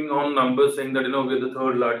harping on numbers, saying that we're the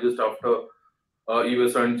third largest after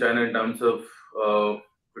US and China in terms of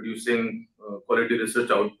producing quality research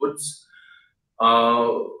outputs.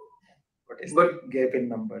 What is the gap in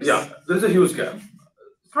numbers? Yeah, there's a huge gap.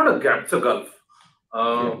 It's not a gap, it's a gulf.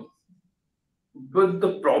 But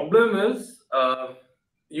the problem is,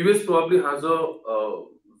 US probably has a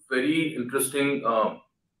very interesting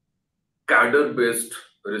cadre-based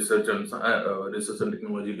research and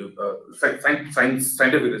technology,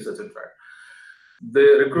 scientific research. In fact, they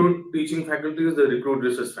recruit teaching faculties, they recruit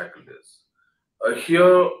research faculties.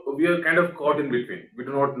 Here we are kind of caught in between. We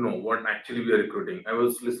do not know what actually we are recruiting. I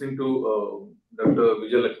was listening to Dr.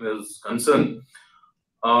 Vijay Lakshmi's concern.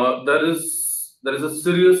 There is a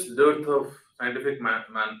serious dearth of scientific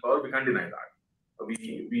manpower. We can't deny that.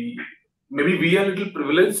 Maybe we are a little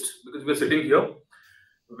privileged because we are sitting here,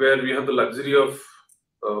 where we have the luxury of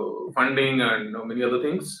funding and many other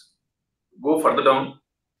things. Go further down,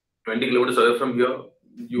 20 kilometers away from here,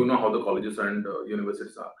 you know how the colleges and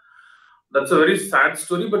universities are. That's a very sad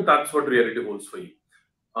story, but that's what reality holds for you.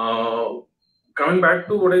 Coming back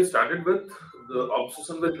to what I started with, the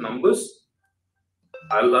obsession with numbers,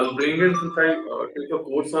 I'll bring in, since I take a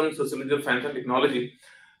course on sociology of science and technology,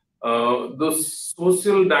 the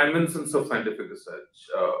social dimensions of scientific research.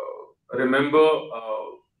 Remember,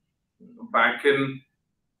 back in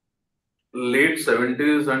late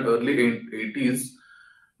 70s and early 80s,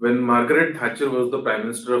 when Margaret Thatcher was the Prime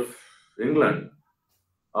Minister of England,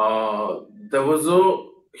 there was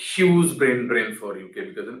a huge brain drain for UK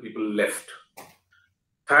because then people left.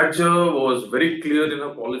 Thatcher was very clear in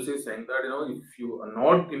her policy, saying that if you are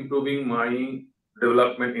not improving my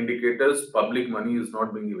development indicators, public money is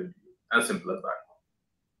not being given to you. As simple as that.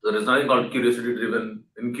 There is nothing called curiosity-driven,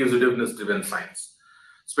 inquisitiveness-driven science.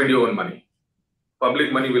 Spend your own money.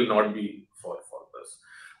 Public money will not be for this.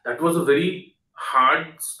 That was a very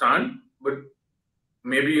hard stand, but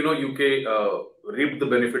maybe UK reaped the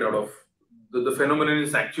benefit out of the phenomenon.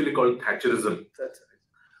 Is actually called Thatcherism. That's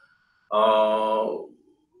right.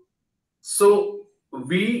 So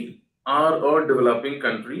we are a developing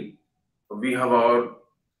country. We have our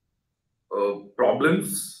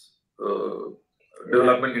problems.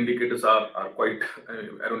 Development indicators are quite,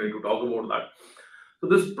 I don't need to talk about that. So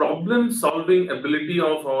this problem-solving ability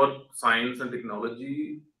of our science and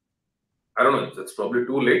technology, I don't know, it's probably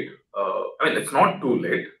too late. I mean, it's not too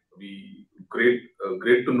late.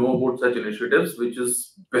 Great to know about such initiatives, which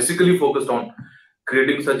is basically focused on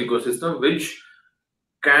creating such ecosystem which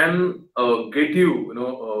can get you,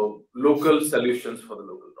 local solutions for the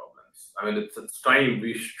local problems. I mean, it's time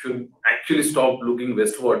we should actually stop looking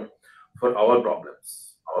westward for our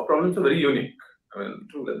problems. Our problems are very unique. I mean,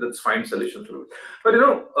 let's find solutions to it. But I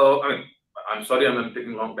mean, I'm sorry, I'm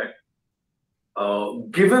taking a long time.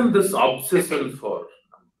 Given this obsession for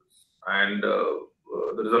numbers, and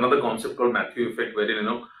there is another concept called Matthew effect,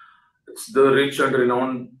 wherein it's the rich and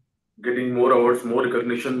renowned getting more awards, more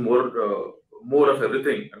recognition, more of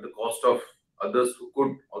everything at the cost of others who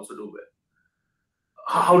could also do well.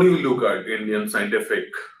 How do you look at Indian scientific,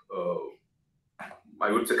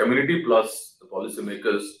 I would say, community plus the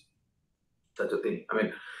policymakers, such a thing? I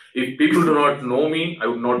mean, if people do not know me, I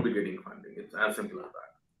would not be getting funding. It's as simple as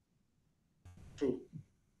that. True.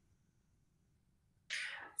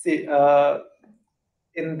 See,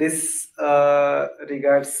 in this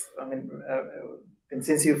regards, I mean,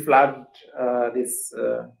 since you flagged this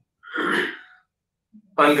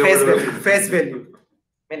face value.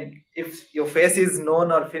 I mean, if your face is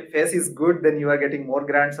known or face is good, then you are getting more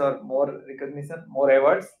grants or more recognition, more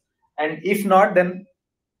awards. And if not, then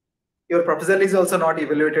your proposal is also not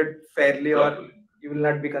evaluated fairly, or you will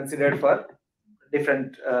not be considered for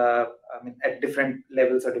different, at different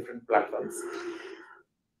levels or different platforms.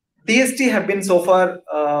 DST have been so far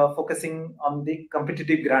focusing on the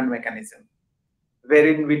competitive grant mechanism,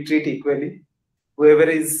 wherein we treat equally whoever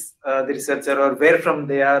is the researcher, or where from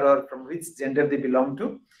they are, or from which gender they belong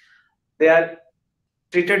to. They are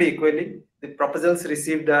treated equally. The proposals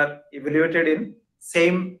received are evaluated in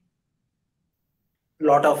same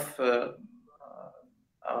lot of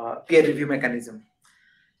peer review mechanism.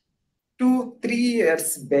 2-3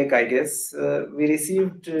 years back, I guess, we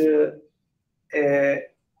received a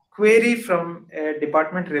query from a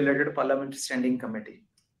department-related parliamentary standing committee.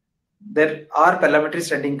 There are parliamentary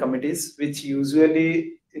standing committees which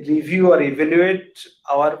usually review or evaluate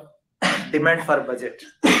our demand for budget.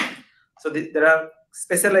 So there are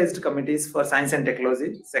specialized committees for science and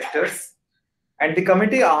technology sectors, and the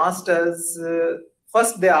committee asked us,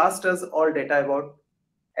 first they asked us all data about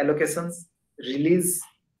allocations, release,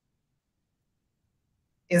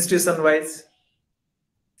 institution-wise,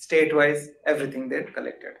 state-wise, everything they had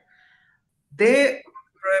collected. They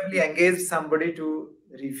probably engaged somebody to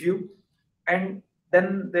review, and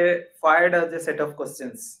then they fired us a set of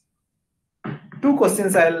questions. 2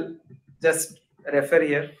 questions I'll just refer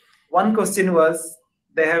here. One question was,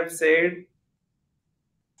 they have said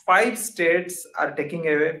 5 states are taking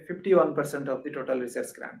away 51% of the total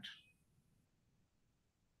research grant.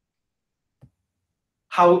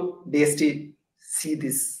 How DST see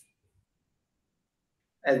this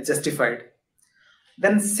as justified?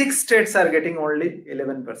 Then 6 states are getting only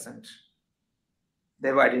 11%.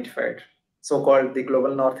 They've identified so-called the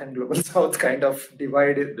global north and global south kind of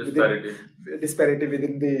disparity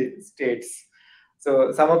within the states.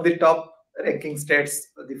 So some of the top ranking states,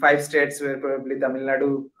 the 5 states were probably Tamil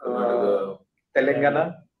Nadu,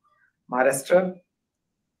 Telangana, Maharashtra,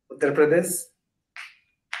 Uttar Pradesh,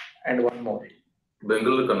 and one more.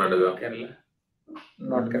 Bengal, Karnataka. Kerala.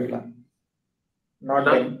 Not Kerala.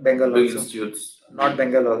 Not Bengal also. Institutes. Not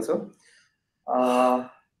Bengal also.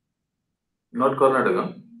 Not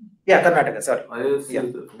Karnataka. Yeah, Karnataka, sorry. Yeah.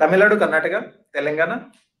 Tamil Nadu, Karnataka,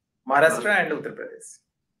 Telangana, Maharashtra, and Uttar Pradesh.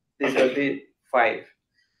 These are the 5.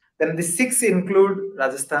 Then the 6 include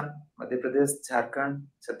Rajasthan, Madhya Pradesh, Jharkhand,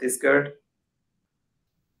 Chhattisgarh,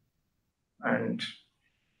 and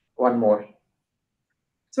one more.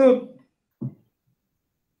 So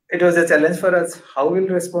it was a challenge for us. How we'll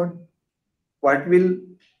respond? What we'll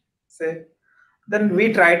say? Then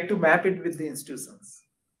we tried to map it with the institutions.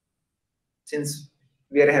 Since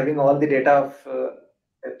we are having all the data of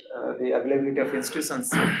the availability of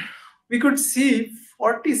institutions, we could see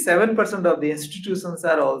 47% of the institutions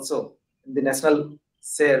are also in the national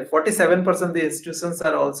share. 47% of the institutions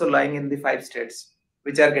are also lying in the 5 states,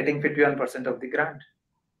 which are getting 51% of the grant.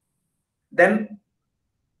 Then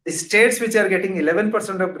the states which are getting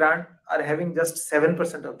 11% of grant are having just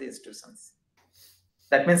 7% of the institutions.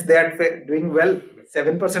 That means they are doing well.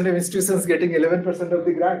 7% of institutions getting 11% of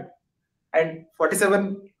the grant, and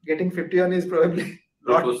 47 getting 51 is probably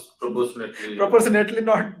proportionately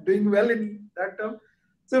not doing well in that term.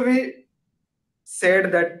 So we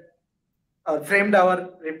said that, framed our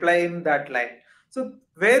reply in that line. So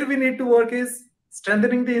where we need to work is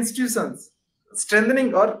strengthening the institutions,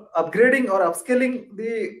 strengthening or upgrading or upscaling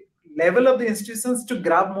the level of the institutions to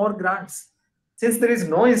grab more grants. Since there is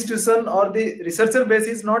no institution or the researcher base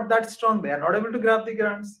is not that strong, they are not able to grab the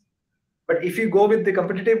grants. But if you go with the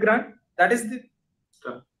competitive grant, that is the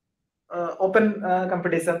open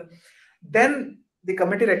competition. Then the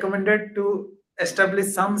committee recommended to establish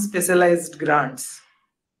some specialized grants.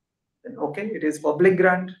 Then okay, it is public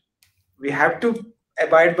grant. We have to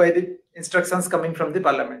abide by the instructions coming from the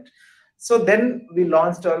parliament. So then we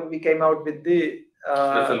launched, or we came out with the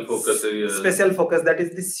special focus, that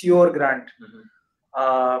is the SURE grant.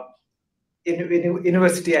 In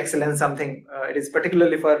university excellence, something. It is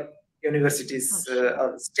particularly for universities,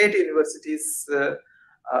 or state universities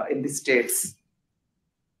in the states.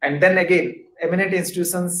 And then again, eminent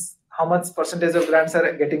institutions, how much percentage of grants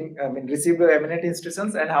are getting received by eminent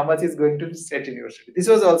institutions, and how much is going to state university? This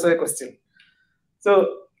was also a question.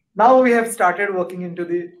 So now we have started working into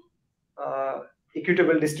the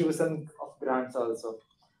equitable distribution of grants also.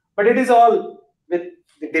 But it is all with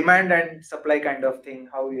the demand and supply kind of thing,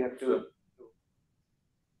 how we have to do.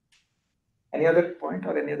 Any other point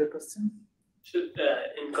or any other question? So,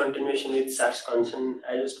 in continuation with Sar's concern,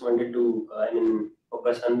 I just wanted to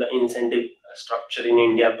focus on the incentive structure in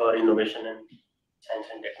India for innovation and science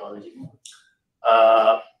and technology.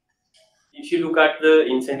 If you look at the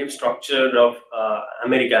incentive structure of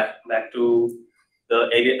America back to the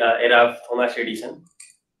era of Thomas Edison,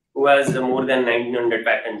 who has more than 1900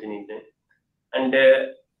 patents in his name. And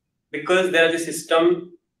because there is a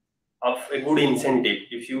system of a good incentive,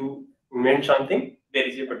 if you invent something, there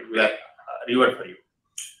is a particular reward for you.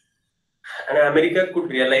 And America could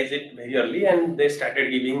realize it very early, and they started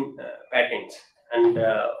giving patents and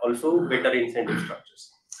also better incentive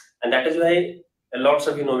structures. And that is why lots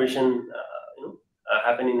of innovation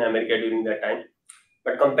happen in America during that time.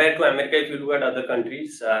 But compared to America, if you look at other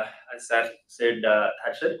countries, as Sir said,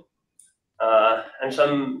 Thatcher, and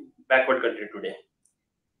some backward country today,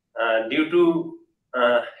 due to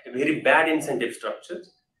very bad incentive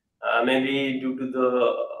structures, maybe due to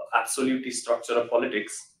the absolute structure of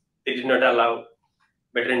politics, they did not allow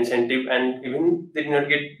better incentive, and even they did not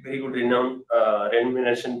get very good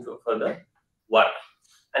remuneration for the work.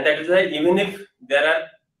 And that is why even if there are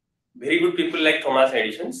very good people like Thomas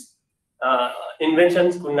Edison's,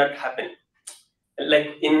 inventions could not happen.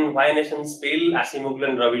 Like in Why Nations Fail, Asimoglu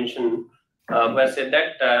and Robinson were said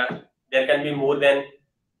that there can be more than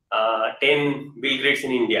 10 Bill Gates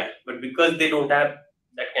in India, but because they don't have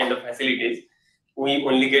that kind of facilities, we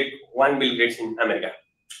only get one Bill Gates in America.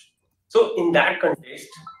 So in that context,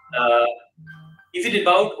 is it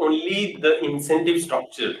about only the incentive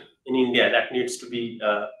structure in India that needs to be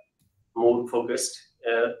more focused?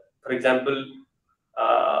 For example,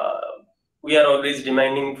 we are always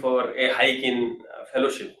demanding for a hike in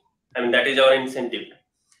fellowship. I mean, that is our incentive.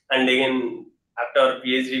 And again, after our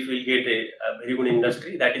PhD, if we get a very good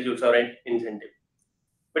industry, that is also our incentive.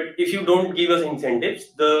 But if you don't give us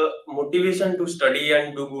incentives, the motivation to study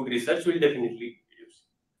and do good research will definitely reduce.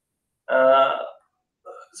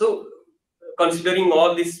 So, considering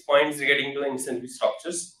all these points regarding to incentive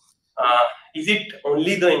structures, is it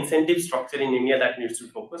only the incentive structure in India that needs to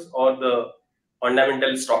focus, or the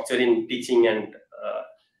fundamental structure in teaching and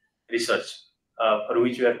research, for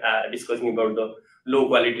which we are discussing about the low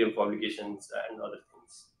quality of publications and other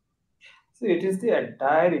things? So it is the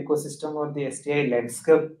entire ecosystem or the STI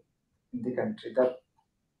landscape in the country that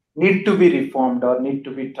need to be reformed or need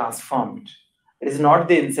to be transformed. It is not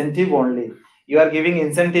the incentive only. You are giving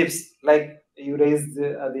incentives, like you raised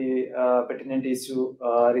the pertinent issue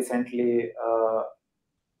recently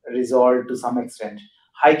resolved to some extent.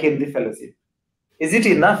 Hike in the fellowship. Is it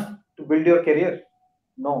enough to build your career?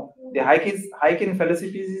 No. The hike in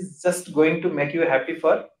fellowship is just going to make you happy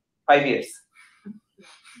for 5 years.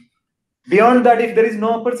 Beyond that, if there is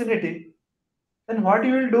no opportunity, then what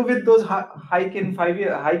you will do with those hike in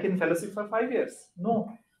fellowship for 5 years?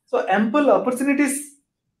 No. So ample opportunities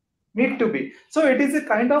need to be. So it is a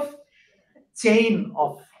kind of chain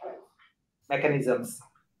of mechanisms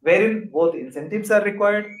wherein both incentives are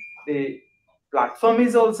required. The platform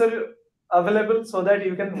is also available so that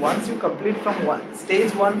you can, once you complete from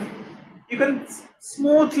stage 1, you can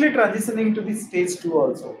smoothly transitioning to the stage 2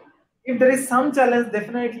 also. If there is some challenge,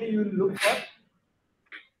 definitely you will look for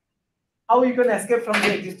how you can escape from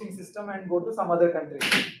the existing system and go to some other country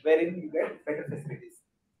wherein you get better facilities.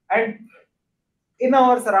 And in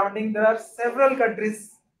our surrounding, there are several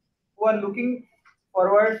countries who are looking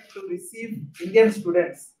forward to receive Indian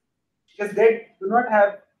students because they do not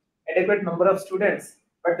have adequate number of students,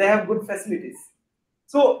 but they have good facilities.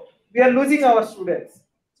 So we are losing our students.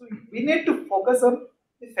 So we need to focus on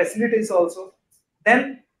the facilities also.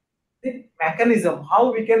 Then the mechanism,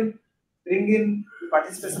 how we can bring in the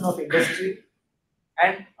participation of industry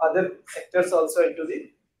and other sectors also into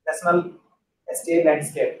the national STA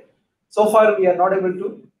landscape. So far, we are not able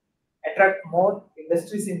to attract more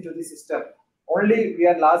industries into the system. Only we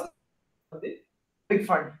are large on the public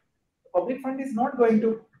fund. The public fund is not going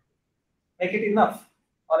to make it enough,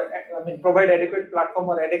 or provide adequate platform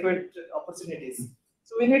or adequate opportunities.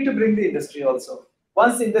 So we need to bring the industry also.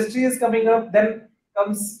 Once industry is coming up, then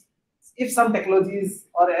comes, if some technologies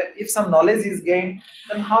or if some knowledge is gained,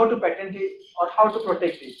 then how to patent it or how to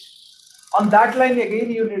protect it. On that line, again,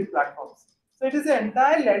 you need platforms. So it is the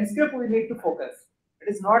entire landscape we need to focus. It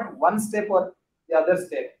is not one step or the other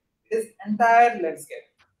step. It is entire landscape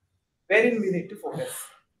wherein we need to focus.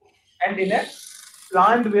 And in a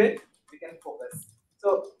planned way, we can focus.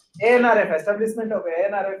 So ANRF, establishment of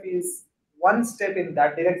ANRF is one step in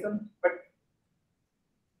that direction, but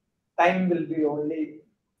time will be only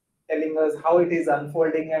telling us how it is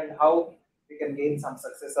unfolding and how we can gain some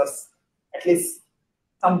successes. At least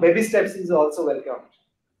some baby steps is also welcome.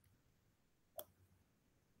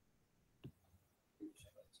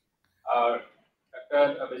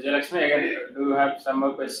 Dr. Vijayalakshmi, again, do you have some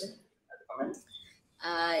more questions? Comment?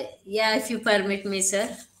 Yeah, if you permit me, sir.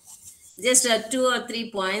 Just 2 or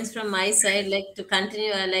 3 points from my side, like to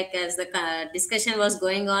continue, like as the discussion was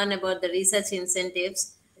going on about the research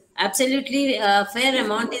incentives. Absolutely, fair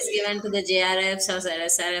amount is given to the JRFs or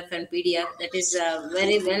SRF and PDF. That is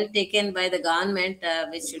very well taken by the government,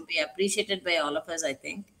 which should be appreciated by all of us, I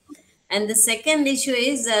think. And the second issue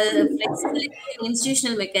is flexibility in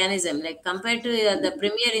institutional mechanism, like compared to the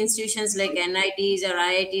premier institutions like NITs or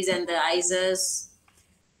IITs and the ISERs.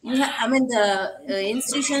 I mean, the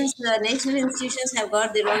institutions, the national institutions have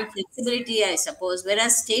got their own flexibility, I suppose.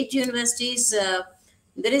 Whereas state universities,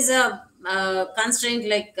 there is a constraint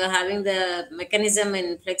like having the mechanism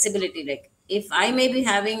and flexibility. Like, if I may be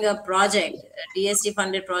having a project, a DST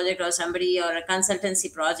funded project, or somebody or a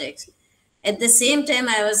consultancy project, at the same time,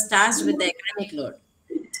 I was tasked with the academic load.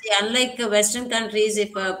 See, unlike Western countries,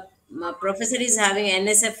 if a professor is having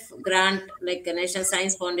NSF grant, like a National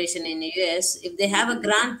Science Foundation in the US, if they have a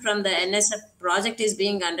grant from the NSF project is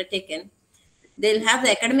being undertaken, they'll have the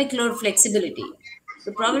academic load flexibility.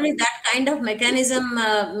 So probably that kind of mechanism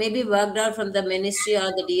may be worked out from the ministry or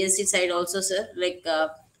the DSC side also, sir. Like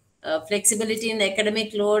flexibility in the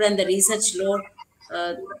academic load and the research load,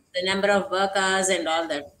 uh, the number of work hours and all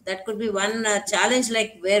that. That could be one challenge,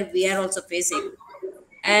 like where we are also facing.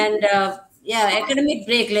 And yeah, academic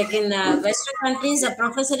break, like in Western countries, a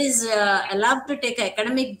professor is allowed to take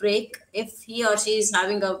academic break if he or she is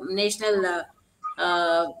having a national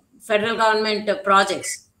federal government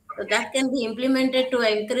projects. So that can be implemented to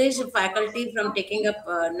encourage faculty from taking up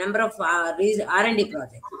a number of R&D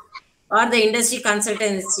projects or the industry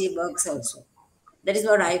consultancy works also. That is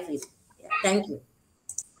what I feel. Yeah, thank you.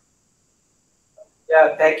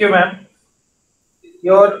 Yeah, thank you, ma'am.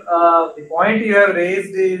 Your the point you have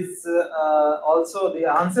raised is also the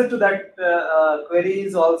answer to that query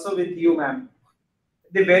is also with you, ma'am.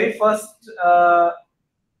 The very first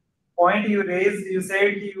point you raised, you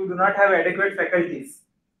said you do not have adequate faculties.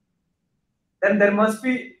 Then there must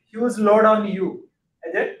be huge load on you,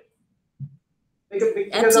 is it? Because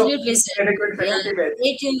of Absolutely, sir. adequate Yeah, faculty base.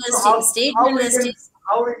 state So university, state universities.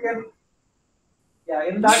 how we can yeah,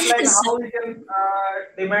 in that line, how we can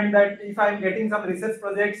demand that if I'm getting some research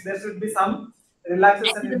projects, there should be some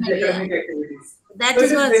relaxation in the Academic, yeah. academic activities. That So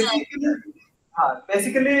is it is what,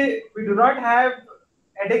 basically we do not have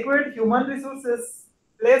adequate human resources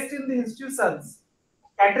placed in the institutions,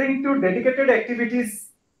 catering to dedicated activities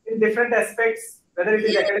in different aspects, whether it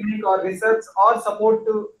is yeah, academic or research or support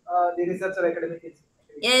to the research or academic activities.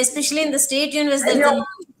 yeah, especially in the state universities, Any there's of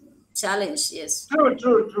a challenge. Yes, True.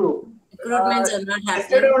 recruitments are not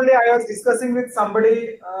Yesterday happening. only I was discussing with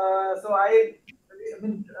somebody, so I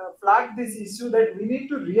mean, flagged this issue that we need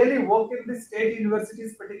to really work in the state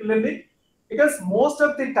universities particularly because most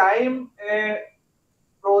of the time a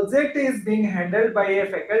project is being handled by a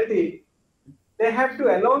faculty. They have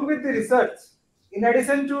to, along with the research, in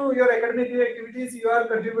addition to your academic activities, you are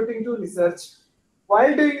contributing to research.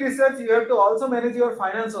 While doing research, you have to also manage your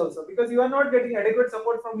finance also because you are not getting adequate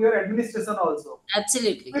support from your administration also.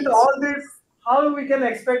 Absolutely, With yes. all this, how we can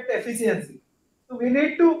expect efficiency? So we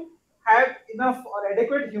need to have enough or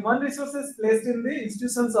adequate human resources placed in the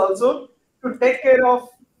institutions also to take care of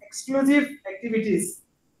exclusive activities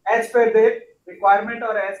as per their requirement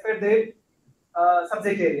or as per their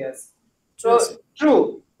subject areas. True, So sir.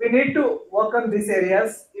 true, we need to work on these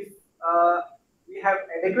areas. If we have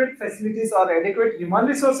adequate facilities or adequate human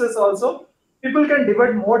resources also, people can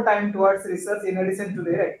devote more time towards research in addition to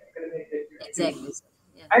their academic activities. Exactly, sir.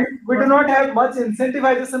 Yeah. And we do not have much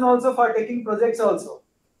incentivization also for taking projects also.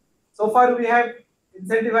 So far we have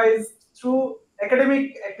incentivized through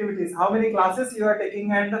academic activities, how many classes you are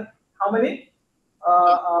taking and how many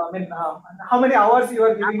Yeah. how many hours you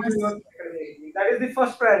are giving to your Ours- academic activity. That is the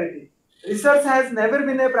first priority. Research has never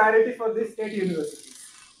been a priority for the state universities.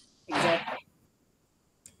 Exactly.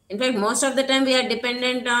 In fact, most of the time we are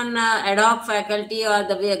dependent on ad hoc faculty or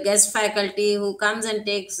the guest faculty who comes and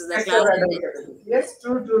takes the Extra class. academic activities. Yes,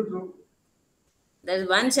 true. There's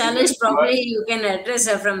one Thank you challenge so much. probably you can address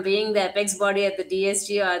from being the apex body at the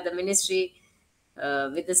DST or the ministry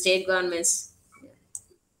with the state governments. Yeah.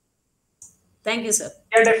 Thank you, sir.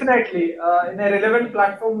 Yeah, definitely. In a relevant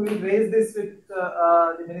platform, we will raise this with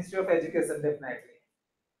the Ministry of Education, definitely.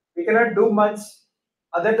 We cannot do much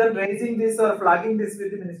other than raising this or flagging this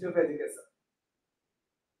with the Ministry of Education.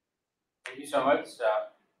 Thank you so much.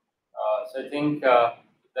 So I think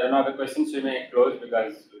there are no other questions. We may close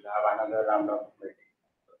because we'll have another round of meeting.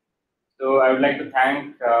 So I would like to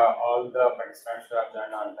thank all the participants who have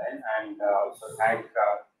joined online and also thank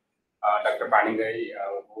Dr. Panigrahy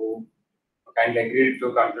who kindly agreed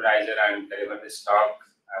to come to NISER and deliver this talk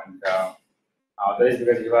and That is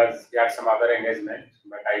because he had some other engagement,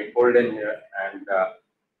 but I pulled in here and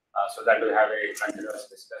so that we have a continuous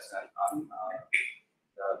discussion on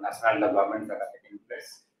the national development that are taking place.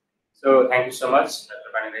 So thank you so much,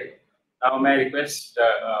 Dr. Panigrahy. Now may I request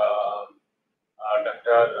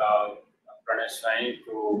Dr. Pranesh Swami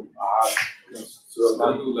to ask.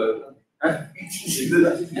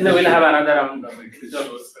 And then we'll have another round of it.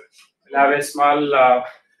 We'll have a small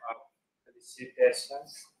test.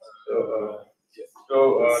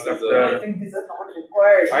 I think these are not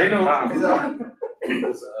required. I know.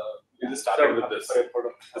 We just started with this.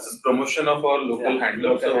 This is promotion of our local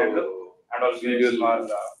handler. And also a small.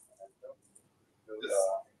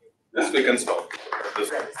 This we can stop.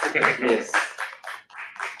 Yes.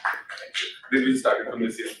 This will start it from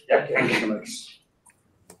this year. Yeah, thank you so much.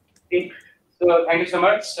 Okay. So thank you so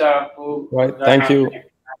much. Right, thank you.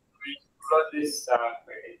 Close this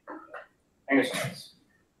meeting. Thank you so much.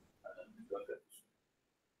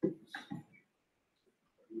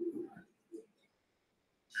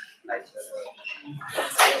 Nice.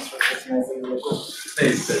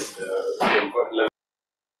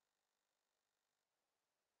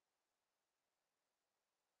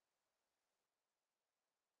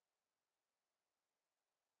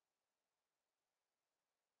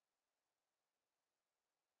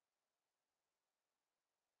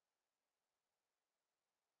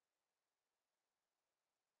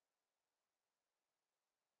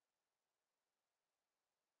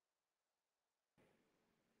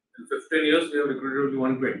 In 15 years, we have recruited only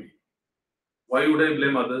 120. Why would I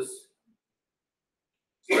blame others?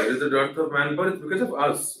 Where is the dearth of manpower? It's because of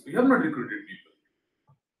us. We have not recruited people.